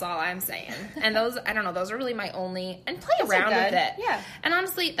all I'm saying. And those, I don't know, those are really my only, and play around with it. Yeah. And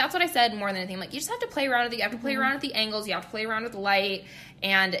honestly, that's what I said more than anything. Like, you just have to play around with it. You have to play around with the angles. You have to play around with the light.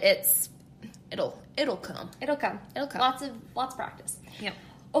 And it'll come. It'll come. Lots of practice. Yeah.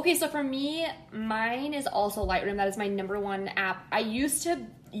 Okay, so for me, mine is also Lightroom. That is my number one app. I used to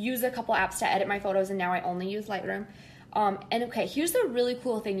use a couple apps to edit my photos, and now I only use Lightroom. And okay, here's the really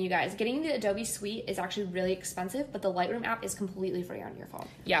cool thing, you guys. Getting the Adobe Suite is actually really expensive, but the Lightroom app is completely free on your phone.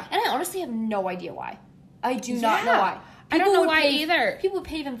 Yeah. And I honestly have no idea why. I do not know why. I don't know why either. People would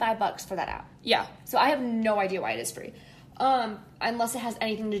pay even $5 for that app. Yeah. So I have no idea why it is free. Unless it has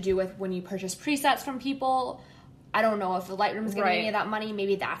anything to do with when you purchase presets from people. I don't know if the Lightroom is getting any of that money.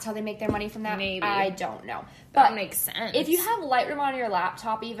 Maybe that's how they make their money from that. Maybe. I don't know. That makes sense. If you have Lightroom on your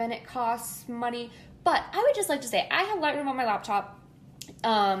laptop even, it costs money. But I would just like to say, I have Lightroom on my laptop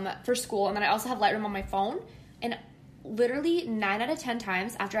for school, and then I also have Lightroom on my phone. And literally 9 out of 10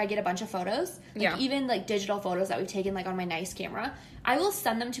 times after I get a bunch of photos, like even like digital photos that we've taken like on my nice camera, I will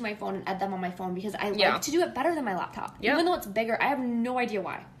send them to my phone and edit them on my phone because I like to do it better than my laptop. Even though it's bigger, I have no idea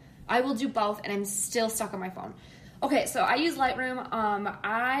why. I will do both, and I'm still stuck on my phone. Okay, so I use Lightroom.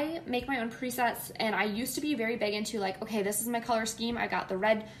 I make my own presets, and I used to be very big into like, okay, this is my color scheme. I got the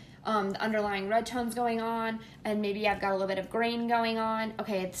red, the underlying red tones going on, and maybe I've got a little bit of grain going on.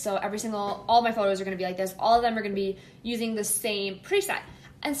 Okay, so all my photos are going to be like this. All of them are going to be using the same preset.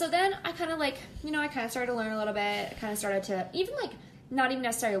 And so then I kind of like, I kind of started to learn a little bit. I kind of started to even like, not even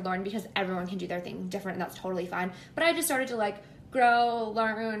necessarily learn because everyone can do their thing different, and that's totally fine. But I just started to like grow,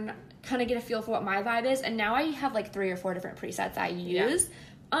 learn, kind of get a feel for what my vibe is. And now I have like 3 or 4 different presets I use.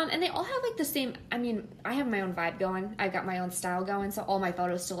 And they all have like the same, I have my own vibe going. I've got my own style going, so all my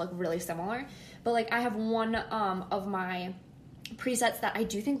photos still look really similar. But like I have one of my presets that I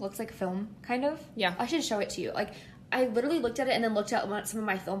do think looks like film, kind of. Yeah. I should show it to you. Like I literally looked at it and then looked at some of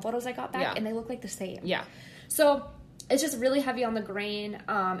my film photos I got back, and they look like the same. Yeah. So it's just really heavy on the grain,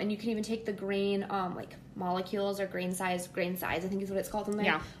 and you can even take the grain, like molecules or grain size, I think is what it's called in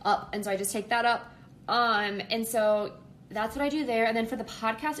there, up. And so I just take that up. And so that's what I do there. And then for the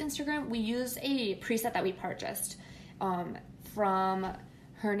podcast Instagram, we use a preset that we purchased from,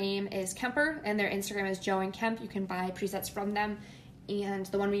 her name is Kemper, and their Instagram is Joe and Kemp. You can buy presets from them. And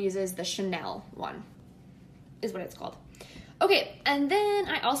the one we use is the Chanel one, is what it's called. Okay, and then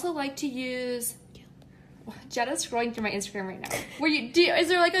I also like to use... Jetta's scrolling through my Instagram right now. Is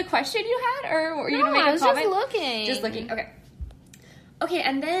there like a question you had, or were you gonna make a comment? I was just looking. Okay,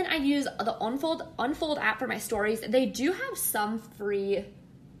 and then I use the Unfold app for my stories. They do have some free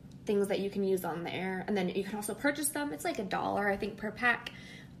things that you can use on there, and then you can also purchase them. It's like $1, I think, per pack.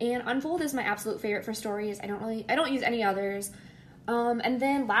 And Unfold is my absolute favorite for stories. I don't use any others. And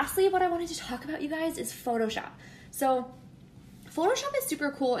then lastly, what I wanted to talk about, you guys, is Photoshop. So Photoshop is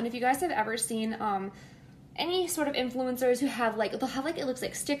super cool, and if you guys have ever seen any sort of influencers who have they'll have it looks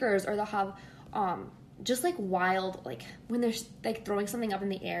like stickers, or they'll have just like wild, like when they're like throwing something up in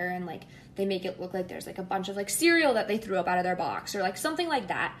the air and like they make it look like there's like a bunch of like cereal that they threw up out of their box, or like something like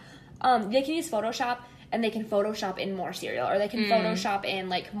that. They can use Photoshop, and they can Photoshop in more cereal, or they can Photoshop in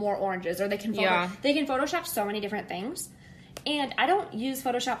like more oranges, or they can Photoshop so many different things. And I don't use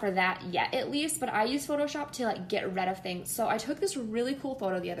Photoshop for that yet, at least, but I use Photoshop to like get rid of things. So I took this really cool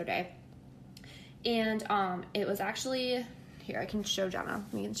photo the other day. And it was actually, here, I can show Jenna.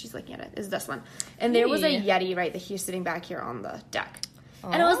 And she's looking at it. Is this one. And there was a Yeti, right, that he's sitting back here on the deck.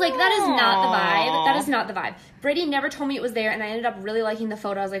 And I was like, that is not the vibe. That is not the vibe. Brady never told me it was there, and I ended up really liking the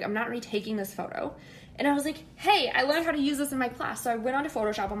photo. I was like, I'm not retaking this photo. And I was like, hey, I learned how to use this in my class. So I went on to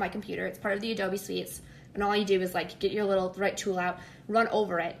Photoshop on my computer. It's part of the Adobe Suites. And all you do is, like, get your little right tool out, run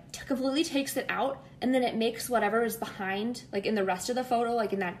over it, completely takes it out, and then it makes whatever is behind, like, in the rest of the photo,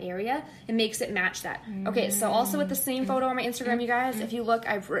 like, in that area, it makes it match that. Okay, so also with the same photo on my Instagram, you guys, if you look,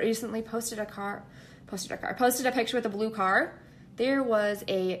 I've recently posted a picture with a blue car. There was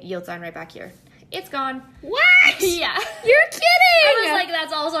a yield sign right back here. It's gone. What? Yeah. You're kidding! I was like,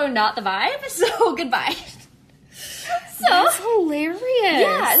 that's also not the vibe, so goodbye. So, that's hilarious.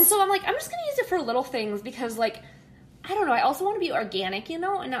 Yeah, and so I'm like, I'm just going to use it for little things because, like, I don't know, I also want to be organic, you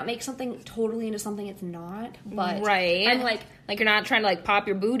know, and not make something totally into something it's not. But right. I'm like you're not trying to, like, pop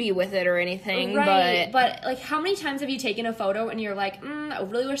your booty with it or anything. Right. But like, how many times have you taken a photo and you're like, I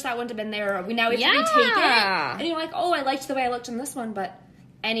really wish that wouldn't have been there, or we have to retake it. And you're like, oh, I liked the way I looked in this one, but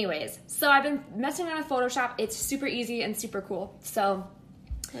anyways. So I've been messing around with Photoshop. It's super easy and super cool. So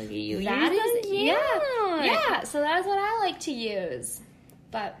that is, yeah. So that is what I like to use.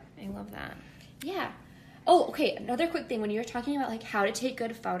 But I love that. Yeah. Oh, okay. Another quick thing. When you were talking about, like, how to take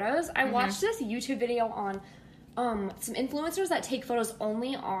good photos, I watched this YouTube video on some influencers that take photos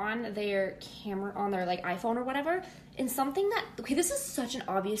only on their camera, on their, like, iPhone or whatever. And something that, okay, this is such an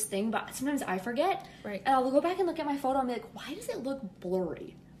obvious thing, but sometimes I forget. Right. And I'll go back and look at my photo and be like, why does it look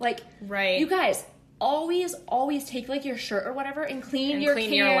blurry? Like, right. You guys, always take, like, your shirt or whatever and clean your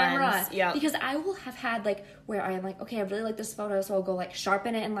camera. Your lens. Yep. Because I will have had, like, where I am like, okay, I really like this photo, so I'll go, like,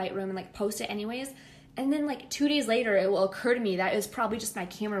 sharpen it in Lightroom and, like, post it anyways. And then, like, 2 days later, it will occur to me that it was probably just my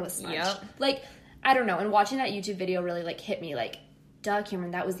camera was smudged. Yep. Like, I don't know. And watching that YouTube video really, like, hit me, like, duh,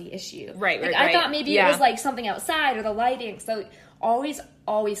 Cameron, that was the issue. Right, like, right. I thought maybe it was, like, something outside or the lighting. So always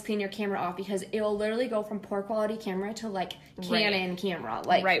clean your camera off because it will literally go from poor quality camera to, like, Canon camera.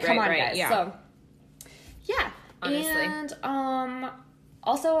 Like, come on, guys. Yeah. So, yeah. Honestly. And,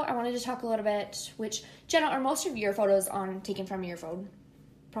 also, I wanted to talk a little bit, which, Jenna, are most of your photos taken from your phone?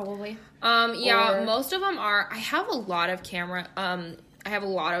 Probably. Yeah, most of them are. I have a lot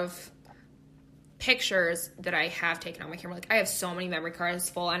of pictures that I have taken on my camera. Like, I have so many memory cards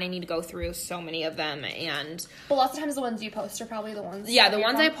full, and I need to go through so many of them. But lots of times the ones you post are probably the ones. Yeah, the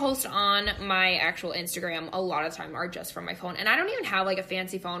ones I post on my actual Instagram a lot of the time are just from my phone. And I don't even have, like, a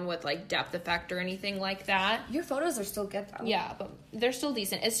fancy phone with, like, depth effect or anything like that. Your photos are still good, though. Yeah, but they're still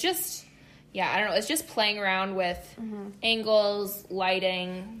decent. It's just... Yeah, I don't know. It's just playing around with angles,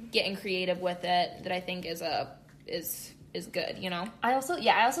 lighting, getting creative with it that I think is good, you know? I also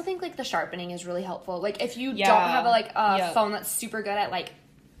think, like, the sharpening is really helpful. Like, if you don't have, a phone that's super good at, like,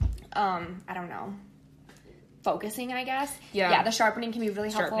 I don't know, focusing, I guess. Yeah, the sharpening can be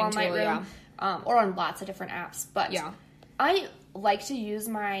really helpful on Lightroom. Or on lots of different apps. But I like to use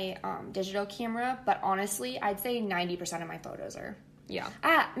my digital camera, but honestly, I'd say 90% of my photos are... Yeah.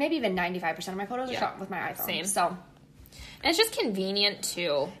 Maybe even 95% of my photos are shot with my iPhone. Same. So. And it's just convenient,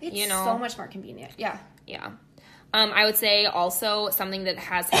 too. It's so much more convenient. Yeah. Yeah. I would say also something that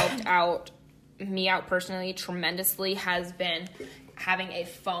has helped me out personally tremendously has been having a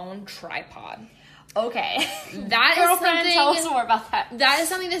phone tripod. Okay. That Girlfriend, is something... tell us more about that. That is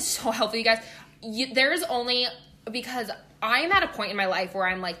something that's so helpful, you guys. There's only... Because I'm at a point in my life where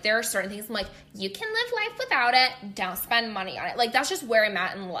I'm like, there are certain things I'm like, you can live life without it. Don't spend money on it. Like, that's just where I'm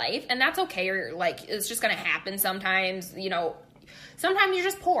at in life. And that's okay. Or, like, it's just going to happen sometimes, you know. Sometimes you're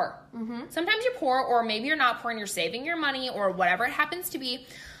just poor. Mm-hmm. Sometimes you're poor, or maybe you're not poor and you're saving your money or whatever it happens to be.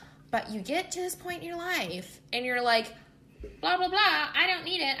 But you get to this point in your life and you're like, blah, blah, blah. I don't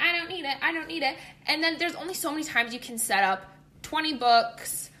need it. I don't need it. I don't need it. And then there's only so many times you can set up 20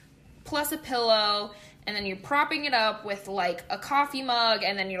 books plus a pillow, and then you're propping it up with, like, a coffee mug,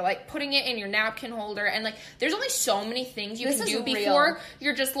 and then you're, like, putting it in your napkin holder, and, like, there's only so many things you can do before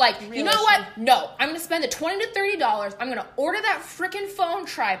you're just like, you know what? No, I'm going to spend the $20 to $30. I'm going to order that freaking phone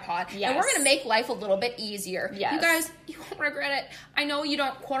tripod, and we're going to make life a little bit easier. Yes. You guys, you won't regret it. I know you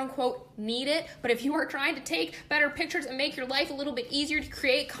don't, quote-unquote, need it, but if you are trying to take better pictures and make your life a little bit easier to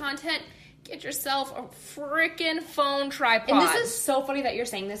create content, get yourself a freaking phone tripod. And this is so funny that you're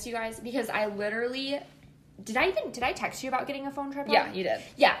saying this, you guys, because I literally... Did I text you about getting a phone tripod? Yeah, you did.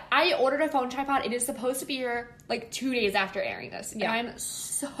 Yeah, I ordered a phone tripod. It is supposed to be here, like, 2 days after airing this. Yeah. And I'm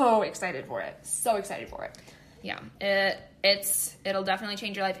so excited for it. So excited for it. Yeah. It'll definitely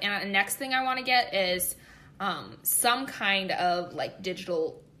change your life. And the next thing I want to get is some kind of, like,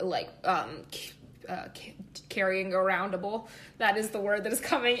 digital, like, carrying aroundable. That is the word that is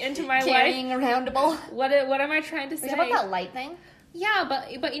coming into my carrying life. Aroundable. What am I trying to say? Is about that light thing? Yeah,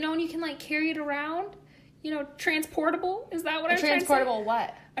 but you know, when you can like carry it around, you know, transportable. Is that what I'm trying to say? Transportable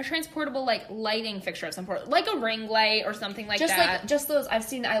what? A transportable like lighting fixture of some sort, like a ring light or something like just that. Like just those I've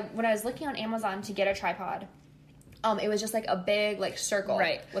seen. When I was looking on Amazon to get a tripod. It was just like a big like circle,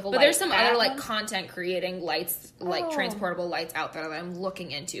 right? With a but there's some other like one. content creating lights, like transportable lights out there that I'm looking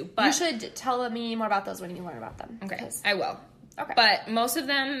into. But you should tell me more about those when you learn about them. Okay, I will. Okay, but most of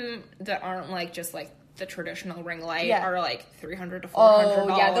them that aren't like just like the traditional ring light are like $300 to $400.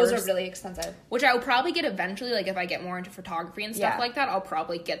 Oh yeah, those are really expensive. Which I will probably get eventually. Like if I get more into photography and stuff like that, I'll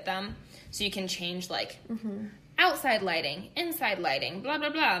probably get them. So you can change like. Outside lighting, inside lighting, blah, blah,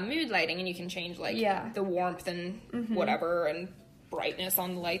 blah, mood lighting, and you can change, like, the warmth and whatever, and brightness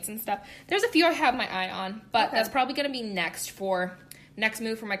on the lights and stuff. There's a few I have my eye on, but that's probably going to be next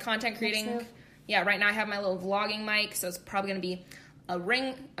move for my content creating. Yeah, right now I have my little vlogging mic, so it's probably going to be a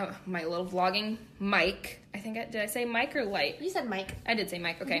ring, my little vlogging mic. I think, did I say mic or light? You said mic. I did say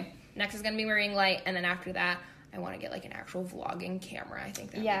mic, okay. Next is going to be my ring light, and then after that, I want to get, like, an actual vlogging camera. I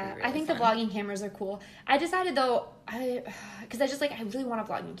think that would be really I think fun. The vlogging cameras are cool. I decided, though, because I really want a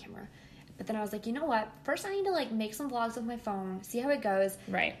vlogging camera. But then I was like, you know what? First, I need to, like, make some vlogs with my phone, see how it goes.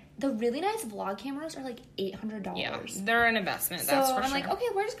 Right. The really nice vlog cameras are, like, $800. Yeah, they're an investment, that's for sure. So I'm like, okay,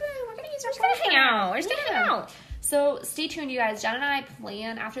 we're gonna use our phone. Hang out. We're just gonna hang out. So stay tuned, you guys. Jen and I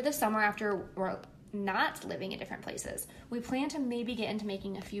plan, after the summer, after we're not living in different places, we plan to maybe get into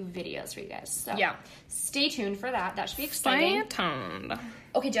making a few videos for you guys. So stay tuned for that. That should be exciting. Stay tuned.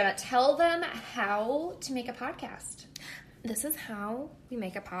 Okay, Jenna, tell them how to make a podcast. This is how we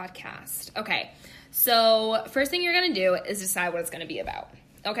make a podcast. Okay, so first thing you're gonna do is decide what it's gonna be about.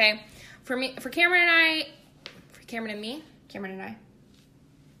 Okay, for Cameron and I,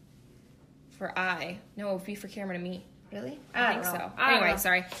 no, it would be for Cameron and me. Really? I think so. Anyway,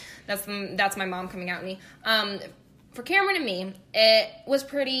 sorry. That's my mom coming out at me. For Cameron and me, it was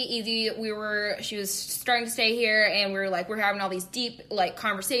pretty easy. She was starting to stay here, and we're having all these deep, like,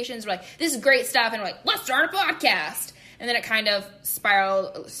 conversations. We're like, this is great stuff, and we're like, let's start a podcast. And then it kind of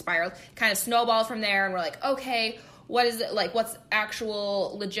kind of snowballed from there, and we're like, okay, what is it, like, what's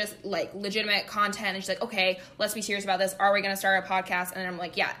actual legitimate content? And she's like, okay, let's be serious about this. Are we going to start a podcast? And I'm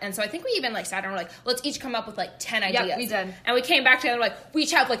like, yeah. And so I think we even, like, sat down and we're like, let's each come up with, like, 10 ideas. Yeah, we did. And we came back together, like, we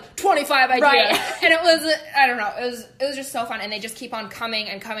each have, like, 25 ideas. Right. And it was, I don't know, it was just so fun. And they just keep on coming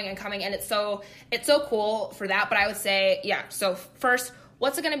and coming and coming. And it's so cool for that. But I would say, yeah, so first,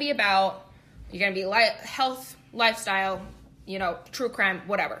 what's it going to be about? You're going to be health, lifestyle, you know, true crime,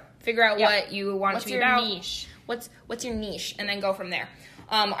 whatever. Figure out what you want it to be about. What's your niche? What's your niche? And then go from there.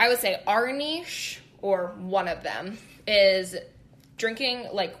 I would say our niche, or one of them, is drinking,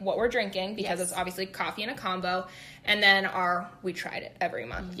 like what we're drinking, because it's obviously coffee and a combo. And then we tried it every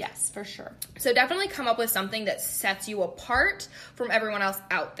month. Yes, for sure. So definitely come up with something that sets you apart from everyone else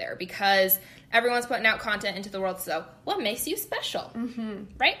out there, because everyone's putting out content into the world. So what makes you special? Mm-hmm.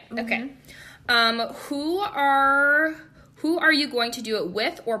 Right? Mm-hmm. Okay. Who are you going to do it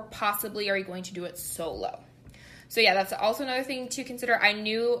with, or possibly are you going to do it solo? So yeah, that's also another thing to consider. I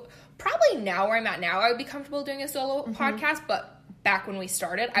knew probably now where I'm at now, I would be comfortable doing a solo podcast, but back when we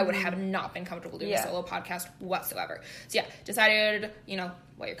started, I would have not been comfortable doing a solo podcast whatsoever. So yeah, decided, you know,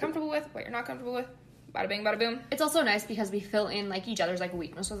 what you're comfortable with, what you're not comfortable with. Bada bing, bada boom. It's also nice because we fill in, like, each other's, like,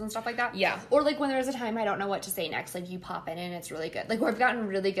 weaknesses and stuff like that. Yeah. Or, like, when there's a time I don't know what to say next, like, you pop in and it's really good. Like, we've gotten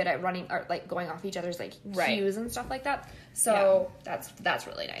really good at running, or, like, going off each other's, like, cues and stuff like that. So, that's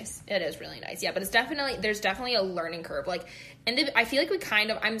really nice. It is really nice. Yeah, but there's definitely a learning curve. Like, and I feel like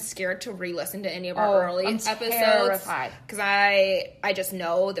I'm scared to re-listen to any of our early episodes. Terrified. Because I just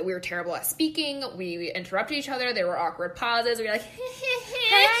know that we were terrible at speaking. We interrupted each other. There were awkward pauses. We were like,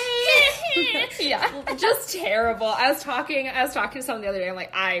 yeah, just terrible. I was talking to someone the other day. I'm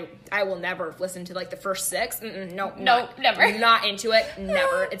like, I will never listen to, like, the first 6. Nope, never. Not into it.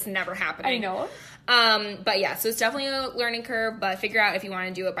 Never. It's never happening. I know. But yeah, so it's definitely a learning curve, but figure out if you want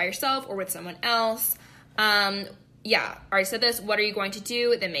to do it by yourself or with someone else. Yeah, I already said this. What are you going to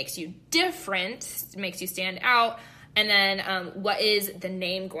do that makes you different, makes you stand out? And then what is the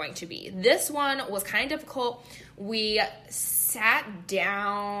name going to be? This one was kind of difficult. We sat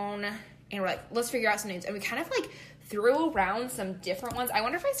down and we're like, let's figure out some names. And we kind of, like, threw around some different ones. I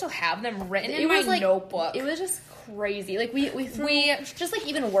wonder if I still have them written in my notebook. It was just crazy. Like, we threw just, like,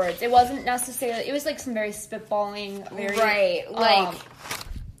 even words. It wasn't necessarily, it was, like, some very spitballing, very... Right. Like,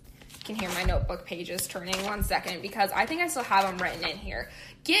 can hear my notebook pages turning 1 second because I think I still have them written in here.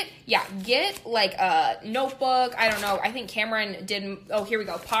 Get like a notebook. I don't know. I think Cameron did. Oh, here we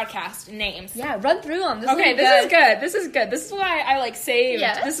go. Podcast names. Yeah, run through them. This is good. This is why I like saved.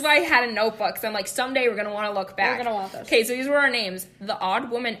 Yes. This is why I had a notebook. So I'm like, someday we're gonna want to look back. We're gonna want this. Okay, so these were our names. The Odd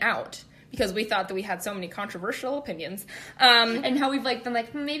Woman Out. Because we thought that we had so many controversial opinions. And how we've like been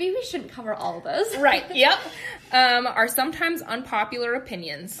like, maybe we shouldn't cover all of those. Right, yep. Our sometimes unpopular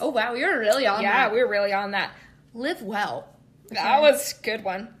opinions. Oh, wow, we were really on that. Yeah, we were really on that. Live well. Okay. That was a good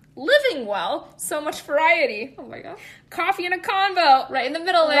one. Living well. So much variety. Oh, my gosh. Coffee and a convo. Right in the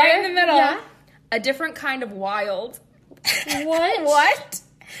middle there. Right in the middle. Yeah. A different kind of wild. What? What?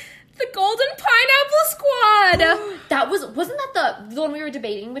 The Golden Pineapple Squad. Wasn't that the one we were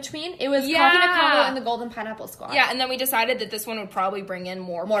debating between? It was Coffee and a Convo and the Golden Pineapple Squad. Yeah, and then we decided that this one would probably bring in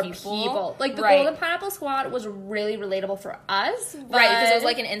more people. Like the Golden Pineapple Squad was really relatable for us. Right, because it was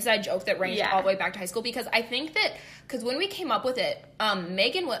like an inside joke that ranged all the way back to high school. Because I think that, because when we came up with it,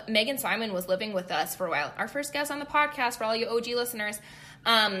 Megan Simon was living with us for a while. Our first guest on the podcast for all you OG listeners.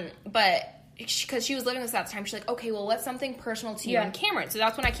 But because she was living with us at the time, she's like, okay, well, what's something personal to you and Cameron? So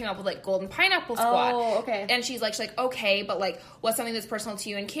that's when I came up with, like, Golden Pineapple Squad. Oh, okay. And she's like, okay, but, like, what's something that's personal to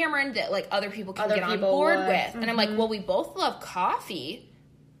you and Cameron that, like, other people can get on board with? Mm-hmm. And I'm like, well, we both love coffee,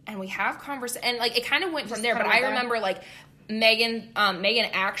 and we have conversation. And, like, it kind of went from there. But I remember, like, Megan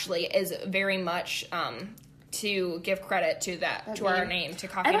actually is very much to give credit to that, to our name, to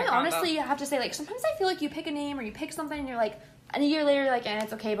Coffee and a Convo. And I honestly have to say, like, sometimes I feel like you pick a name or you pick something and you're like, and a year later, you're like, and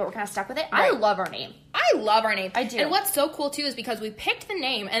it's okay, but we're kind of stuck with it. Right. I love our name. I love our name. I do. And what's so cool, too, is because we picked the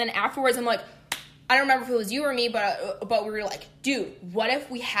name, and then afterwards, I'm like, I don't remember if it was you or me, but we were like, dude, what if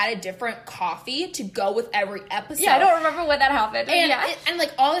we had a different coffee to go with every episode? Yeah, I don't remember when that happened. And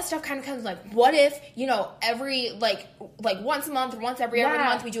like, all this stuff kind of comes, like, what if, you know, every, like once a month or once every other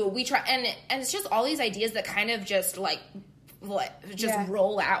month we do a We Try, and it's just all these ideas that kind of just, like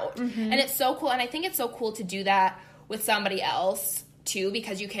roll out. Mm-hmm. And it's so cool, and I think it's so cool to do that with somebody else too,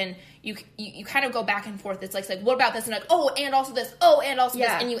 because you kind of go back and forth. It's like what about this, and like, oh, and also this, oh, and also this,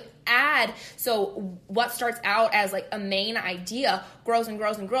 and you add. So what starts out as like a main idea grows and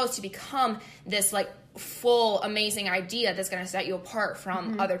grows and grows to become this like full amazing idea that's going to set you apart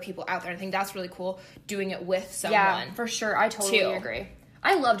from other people out there. I think that's really cool, doing it with someone. Yeah, for sure. I totally agree.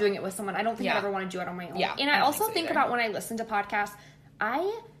 I love doing it with someone. I don't think I ever want to do it on my own. Yeah, and I also think about when I listen to podcasts,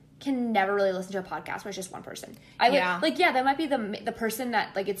 I can never really listen to a podcast where it's just one person. That might be the person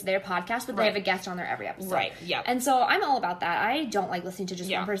that, like, it's their podcast, but they have a guest on there every episode. Right, yeah. And so I'm all about that. I don't like listening to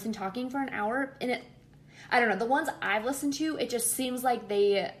just one person talking for an hour. And I don't know, the ones I've listened to, it just seems like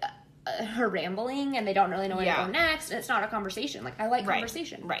they are rambling and they don't really know where to go next. And it's not a conversation. Like, I like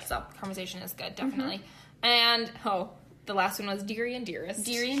conversation. Right. So conversation is good, definitely. And, the last one was Dearie and Dearest.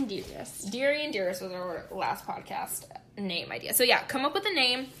 Dearie and Dearest. Dearie and Dearest was our last podcast name idea. So come up with a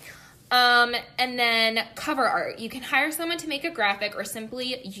name. And then cover art. You can hire someone to make a graphic or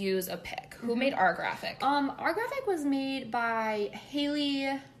simply use a pic. Who made our graphic? Our graphic was made by Haley.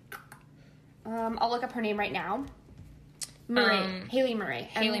 I'll look up her name right now. Haley Murray.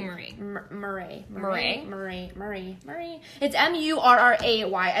 Murray. It's Murray.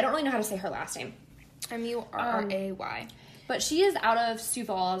 I don't really know how to say her last name. Murray. But she is out of Sioux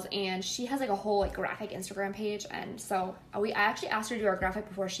Falls, and she has, like, a whole, like, graphic Instagram page, and so I actually asked her to do our graphic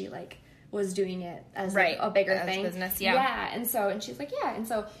before she, like, was doing it as like, a bigger thing. Business, and she's like, and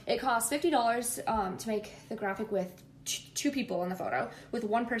so it costs $50 to make the graphic with two people in the photo. With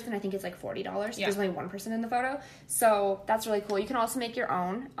one person, I think it's, like, $40. There's only one person in the photo, so that's really cool. You can also make your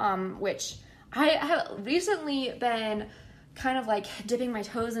own, which I have recently been kind of like dipping my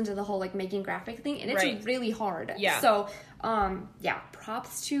toes into the whole like making graphic thing, and it's really hard. So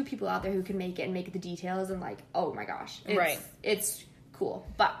props to people out there who can make it and make the details, and like, oh my gosh, it's cool.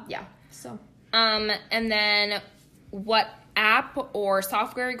 But and then what app or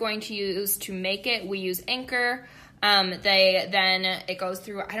software are you going to use to make it? We use Anchor. It goes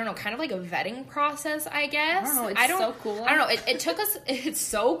through, I don't know, kind of like a vetting process, I guess. I don't know, it's so cool. I don't know, it took us, it's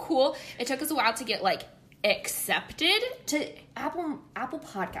so cool. It took us a while to get like accepted to Apple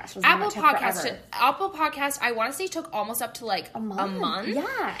Podcast. Apple Podcast, I want to say took almost up to like a month.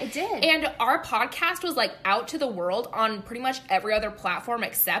 Yeah, it did. And our podcast was like out to the world on pretty much every other platform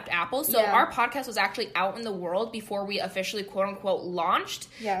except Apple. So our podcast was actually out in the world before we officially quote unquote launched.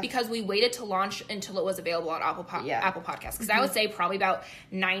 Yeah. Because we waited to launch until it was available on Apple Podcasts. Because I would say probably about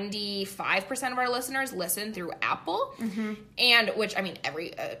 95% of our listeners listen through Apple. Mm-hmm. And which, I mean,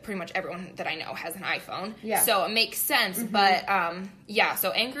 pretty much everyone that I know has an iPhone. Yeah. So it makes sense. Mm-hmm. But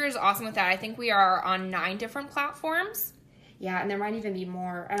so Anchor is awesome with that. I think we are on 9 different platforms. Yeah, and there might even be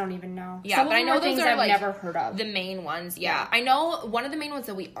more. I don't even know. Yeah, but I know those are I've like never heard of. the main ones. Yeah. I know one of the main ones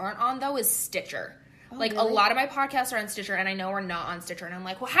that we aren't on though is Stitcher. Oh, like really? A lot of my podcasts are on Stitcher, and I know we're not on Stitcher, and I'm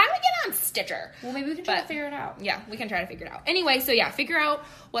like, well, how do we get on Stitcher? Well, maybe we can try to figure it out. Yeah, we can try to figure it out. Anyway, so yeah, figure out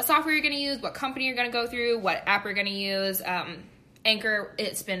what software you're going to use, what company you're going to go through, what app you're going to use. Anchor,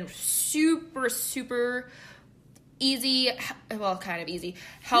 it's been super, super easy, well, kind of easy,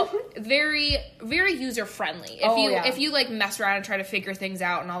 very, very user-friendly. If you like mess around and try to figure things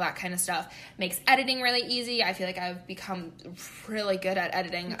out and all that kind of stuff, makes editing really easy. I feel like I've become really good at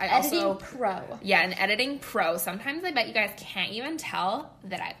editing. Editing pro. Yeah, an editing pro. Sometimes I bet you guys can't even tell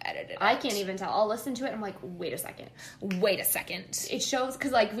that I've edited it. I can't even tell. I'll listen to it and I'm like, wait a second. It shows,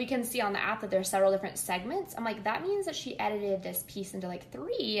 because like we can see on the app that there's several different segments. I'm like, that means that she edited this piece into like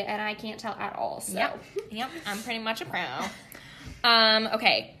 3 and I can't tell at all. So. Yep, I'm pretty much a pro.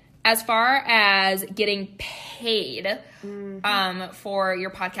 Okay, as far as getting paid for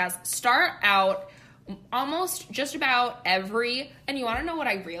your podcast, start out almost just about every, and you want to know what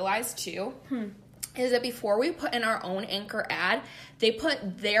I realized too? Is that before we put in our own Anchor ad, they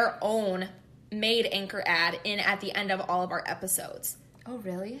put their own made Anchor ad in at the end of all of our episodes. Oh,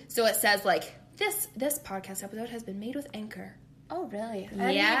 really? So it says like, this podcast episode has been made with Anchor. Oh, really? I didn't even know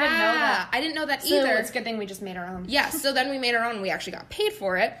that. I didn't know that either. So it's a good thing we just made our own. Yeah, so then we made our own and we actually got paid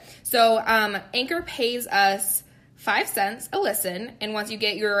for it. So Anchor pays us 5 cents a listen, and once you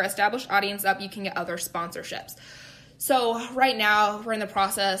get your established audience up, you can get other sponsorships. So right now, we're in the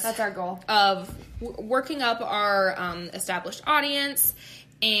process. That's our goal. Of working up our established audience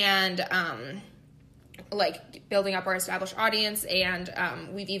and like building up our established audience, and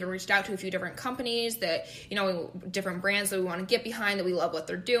we've even reached out to a few different companies that, you know, different brands that we want to get behind, that we love what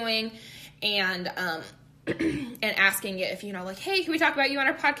they're doing, and and asking if, you know, like, hey, can we talk about you on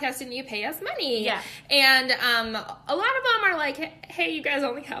our podcast and you pay us money? Yeah. And a lot of them are like, hey, you guys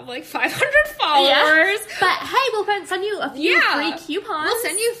only have like 500 followers. Yeah. But hey, we'll send you a few free coupons. We'll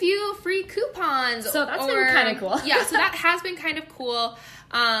send you a few free coupons. So that's been kind of cool. Yeah, so that has been kind of cool.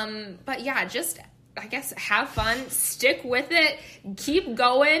 But yeah, just, I guess, have fun, stick with it, keep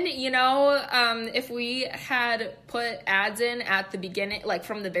going. You know, if we had put ads in at the beginning, like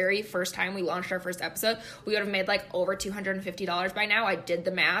from the very first time we launched our first episode, we would have made like over $250 by now. I did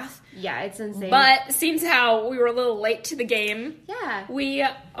the math. Yeah, it's insane. But seems how we were a little late to the game. Yeah. We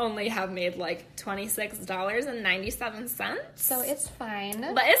only have made like $26.97. So it's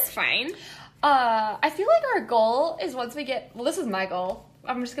fine. But it's fine. I feel like our goal is once we get, well, this is my goal.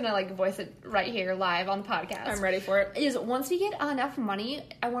 I'm just going to like voice it right here live on the podcast. I'm ready for it. Is once we get enough money,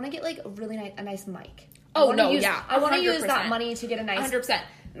 I want to get like a nice mic. Oh, no, yeah. I want to use that money to get a nice 100%.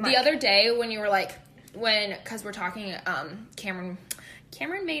 Mic. The other day when you were like, because we're talking, Cameron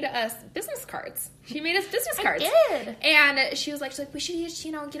made us business cards. She made us business cards. I did. And she's like, we should just,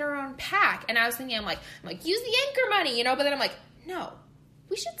 you know, get our own pack. And I was thinking, I'm like, use the Anchor money, you know? But then I'm like, no,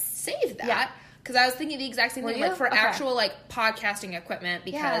 we should save that. Yeah. Because I was thinking the exact same thing, like for actual like podcasting equipment,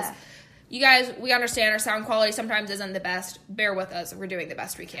 because you guys, we understand our sound quality sometimes isn't the best. Bear with us. We're doing the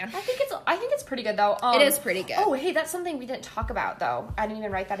best we can. I think it's pretty good though. It is pretty good. Oh, hey, that's something we didn't talk about though. I didn't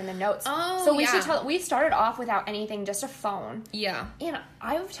even write that in the notes. Oh, so we should we started off without anything, just a phone. Yeah. And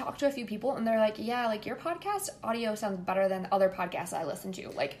I've talked to a few people and they're like, yeah, like your podcast audio sounds better than other podcasts I listen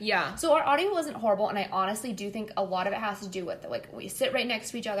to. Like, yeah. So our audio wasn't horrible, and I honestly do think a lot of it has to do with like we sit right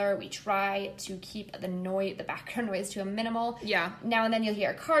next to each other. We try to keep the background noise to a minimal. Yeah. Now and then you'll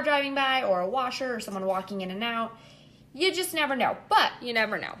hear a car driving by or a washer or someone walking in and out. You just never know. But you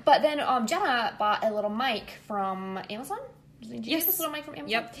never know. But then Jenna bought a little mic from Amazon. Did you get this little mic from Amazon?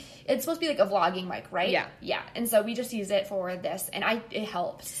 Yep. It's supposed to be like a vlogging mic, right? Yeah. Yeah. And so we just use it for this, and it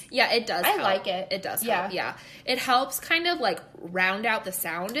helps. Yeah, it does. I like it. It does help. Yeah. It helps kind of like round out the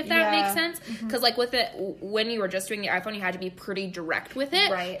sound, if that makes sense. Because like with it, when you were just doing the iPhone, you had to be pretty direct with it.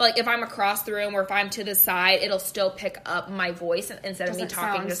 Right. But like if I'm across the room or if I'm to the side, it'll still pick up my voice instead of me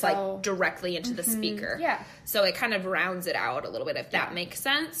talking just like directly into the speaker. Yeah. So it kind of rounds it out a little bit, if that makes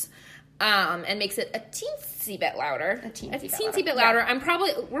sense. And makes it a teensy bit louder. A teensy bit louder. Yeah.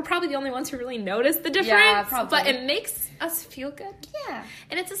 We're probably the only ones who really notice the difference. Yeah, probably. But it makes us feel good. Yeah.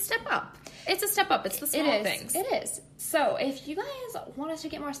 And it's a step up. It's a step up. It's the small things. It is. So if you guys want us to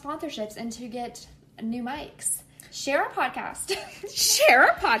get more sponsorships and to get new mics, share our podcast. Share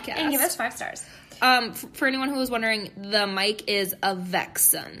our podcast. And give us 5 stars. For anyone who was wondering, the mic is a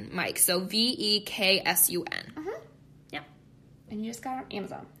Vexun mic. So Veksun. And you just got it on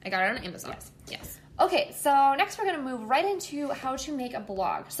Amazon. I got it on Amazon. Yes. Okay, so next we're going to move right into how to make a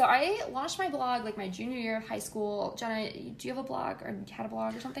blog. So I launched my blog like my junior year of high school. Jenna, do you have a blog or had a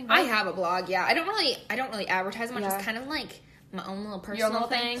blog or something? I have a blog, yeah. I don't really advertise much. It's kind of like my own little personal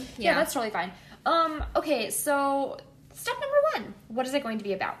thing. Yeah, that's totally fine. Okay, so step number 1. What is it going to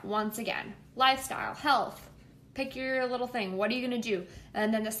be about? Once again, lifestyle, health. Pick your little thing. What are you going to do?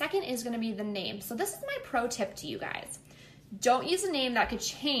 And then the second is going to be the name. So this is my pro tip to you guys. Don't use a name that could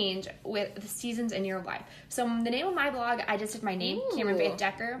change with the seasons in your life. So the name of my blog, I just did my name, Cameron Faith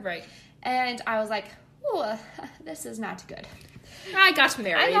Decker. Right. And I was like, ooh, this is not good. I got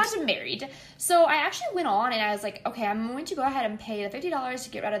married. So I actually went on and I was like, okay, I'm going to go ahead and pay the $50 to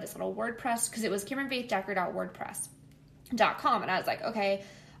get rid of this little WordPress, because it was CameronFaithDecker.wordpress.com. And I was like, okay,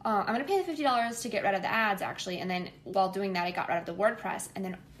 I'm going to pay the $50 to get rid of the ads, actually. And then while doing that, I got rid of the WordPress. And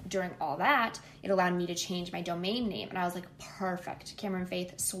then during all that, it allowed me to change my domain name. And I was like, perfect, Cameron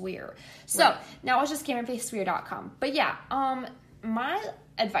Faith Swear. So now it's just CameronFaithSwear.com. But yeah, my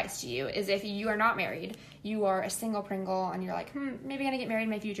advice to you is, if you are not married, you are a single Pringle, and you're like, maybe gonna get married in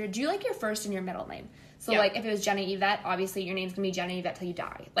my future, do you like your first and your middle name? So like, if it was Jenny Yvette, obviously your name's gonna be Jenny Yvette till you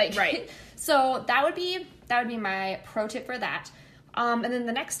die. Like, right. So that would be my pro tip for that. And then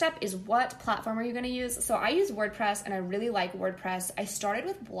the next step is, what platform are you going to use? So I use WordPress, and I really like WordPress. I started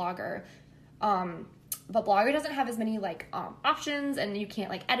with Blogger, but Blogger doesn't have as many options, and you can't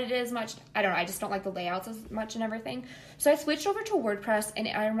edit it as much. I don't know. I just don't like the layouts as much and everything. So I switched over to WordPress, and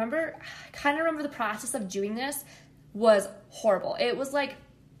I kind of remember the process of doing this was horrible. It was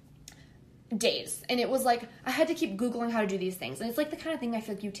days, and it was I had to keep Googling how to do these things, and it's the kind of thing I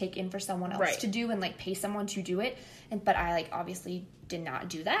feel like you take in for someone else to do, and pay someone to do it, but I obviously did not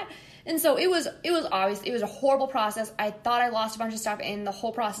do that, and so it was a horrible process. I thought I lost a bunch of stuff in the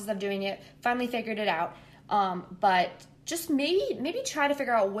whole process of doing it. Finally figured it out, but just maybe try to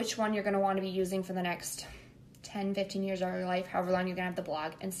figure out which one you're going to want to be using for the next 10, 15 years of your life, however long you're going to have the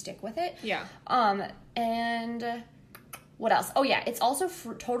blog, and stick with it. Yeah. And what else? Oh yeah, it's also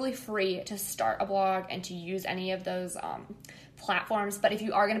totally free to start a blog and to use any of those platforms. But if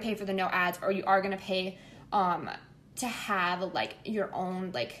you are going to pay for the no ads, or you are going to pay to have your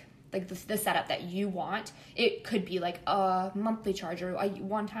own the setup that you want, it could be a monthly charge, or a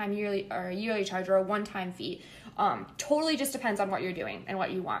one-time yearly, or a yearly charge, or a one-time fee. Totally just depends on what you're doing and what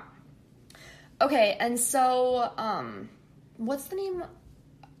you want. Okay, and so what's the name?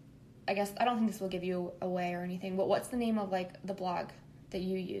 I guess I don't think this will give you away or anything, but what's the name of the blog that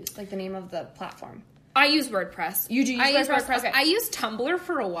you use? The name of the platform? I use WordPress. You do use WordPress? Okay. I used Tumblr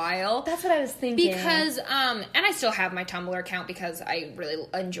for a while. That's what I was thinking. Because, and I still have my Tumblr account because I really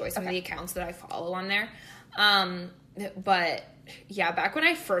enjoy some of the accounts that I follow on there. But yeah, back when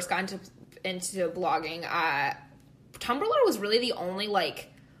I first got into blogging, Tumblr was really the only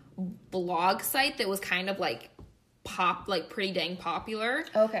blog site that was kind of pretty dang popular.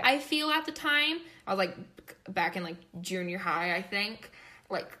 Okay. I feel at the time. I was back in junior high, I think.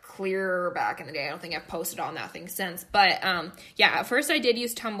 Clear back in the day. I don't think I've posted on that thing since. But yeah, at first I did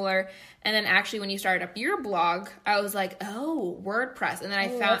use Tumblr, and then actually when you started up your blog, I was oh, WordPress. And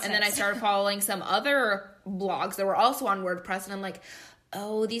then I started following some other blogs that were also on WordPress, and I'm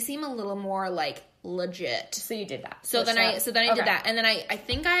oh, these seem a little more legit. So you did that. So then I did that. And then I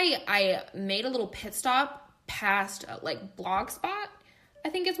think I made a little pit stop past Blogspot, I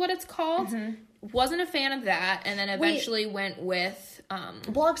think is what it's called. Mm-hmm. Wasn't a fan of that, and then eventually went with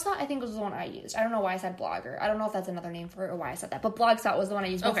Blogspot. I think was the one I used. I don't know why I said Blogger. I don't know if that's another name for it or why I said that, but Blogspot was the one I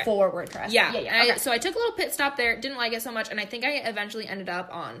used before WordPress. Yeah. Okay. So I took a little pit stop there, didn't like it so much, and I think I eventually ended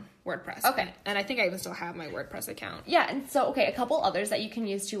up on WordPress. Okay. And I think I even still have my WordPress account. Yeah, and so, a couple others that you can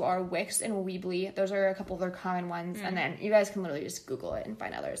use too are Wix and Weebly. Those are a couple of their common ones, and then you guys can literally just Google it and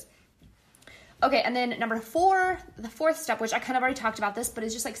find others. Okay, and then number 4, the fourth step, which I kind of already talked about this, but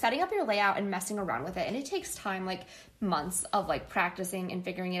it's just setting up your layout and messing around with it. And it takes time, months of practicing and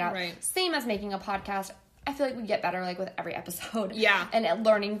figuring it out. Right. Same as making a podcast. I feel we get better with every episode. Yeah. And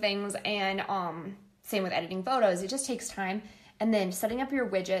learning things, and same with editing photos. It just takes time. And then setting up your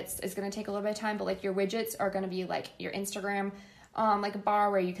widgets is going to take a little bit of time, but your widgets are going to be your Instagram, a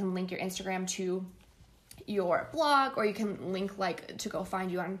bar where you can link your Instagram to your blog, or you can link to go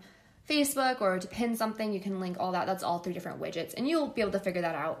find you on Facebook, or to pin something, you can link all that. That's all through different widgets, and you'll be able to figure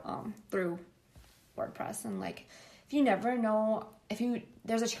that out through WordPress. And if you never know, I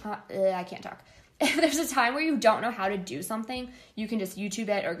can't talk. If there's a time where you don't know how to do something, you can just YouTube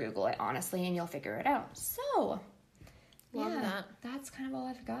it or Google it, honestly, and you'll figure it out. So, love that. That's kind of all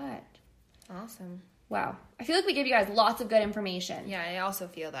I've got. Awesome. Wow. I feel we give you guys lots of good information. Yeah, I also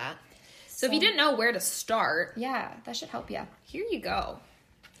feel that. So if you didn't know where to start, yeah, that should help you. Here you go.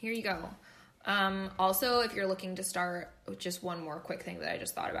 Also, if you're looking to start, just one more quick thing that I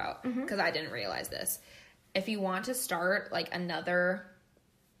just thought about, because I didn't realize this. If you want to start another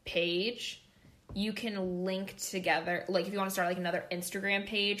page, you can link together, like if you want to start like another Instagram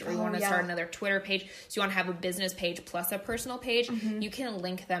page or you want to start another Twitter page, so you want to have a business page plus a personal page, you can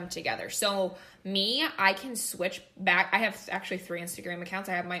link them together. So me, I can switch back. I have actually 3 Instagram accounts.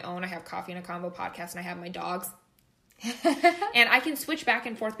 I have my own, I have Coffee and a Combo podcast, and I have my dog's. And I can switch back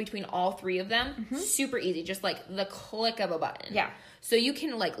and forth between all 3 of them. Super easy, just like the click of a button. Yeah. So you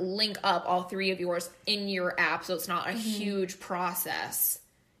can like link up all 3 of yours in your app, so it's not a huge process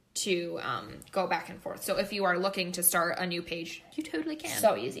to go back and forth. So if you are looking to start a new page, you totally can.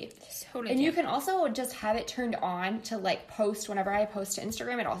 So easy. Totally. And you can also just have it turned on to like post whenever I post to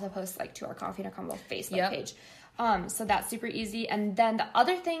Instagram. It also posts like to our Coffee and a Combo Facebook page. So that's super easy. And then the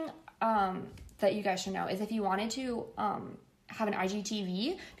other thing that you guys should know is if you wanted to have an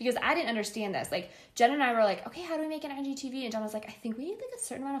IGTV, because I didn't understand this. Like Jen and I were like, okay, how do we make an IGTV? And Jen was like, I think we need like a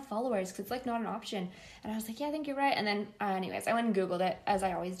certain amount of followers because it's like not an option. And I was like, yeah, I think you're right. And then anyways, I went and Googled it as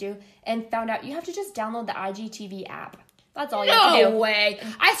I always do and found out you have to just download the IGTV app. That's all you have to do. No way.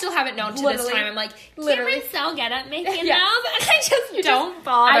 I still haven't known to this time. I'm like, Cameron's so good at making those. And I just don't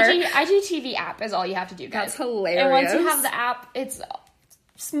bother. IGTV app is all you have to do, guys. That's hilarious. And once you have the app, it's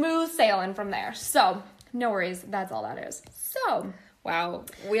smooth sailing from there. So no worries. That's all that is. So, wow,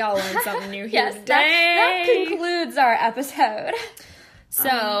 we all learned something new here today. That concludes our episode. So,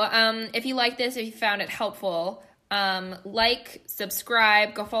 if you like this, if you found it helpful, like,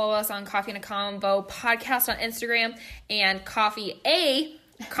 subscribe, go follow us on Coffee and a Combo podcast on Instagram and Coffee A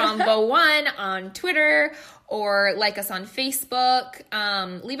Combo 1 on Twitter, or like us on Facebook.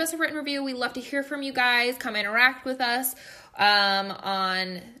 Leave us a written review. We love to hear from you guys. Come interact with us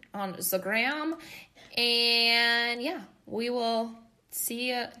on Instagram. And yeah, we will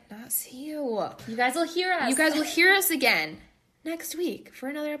see you. Not see you. You guys will hear us. You guys will hear us again next week for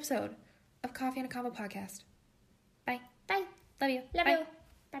another episode of Coffee and a Combo podcast. Bye. Bye. Love you. Love Bye. you.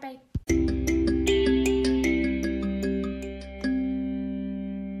 Bye-bye.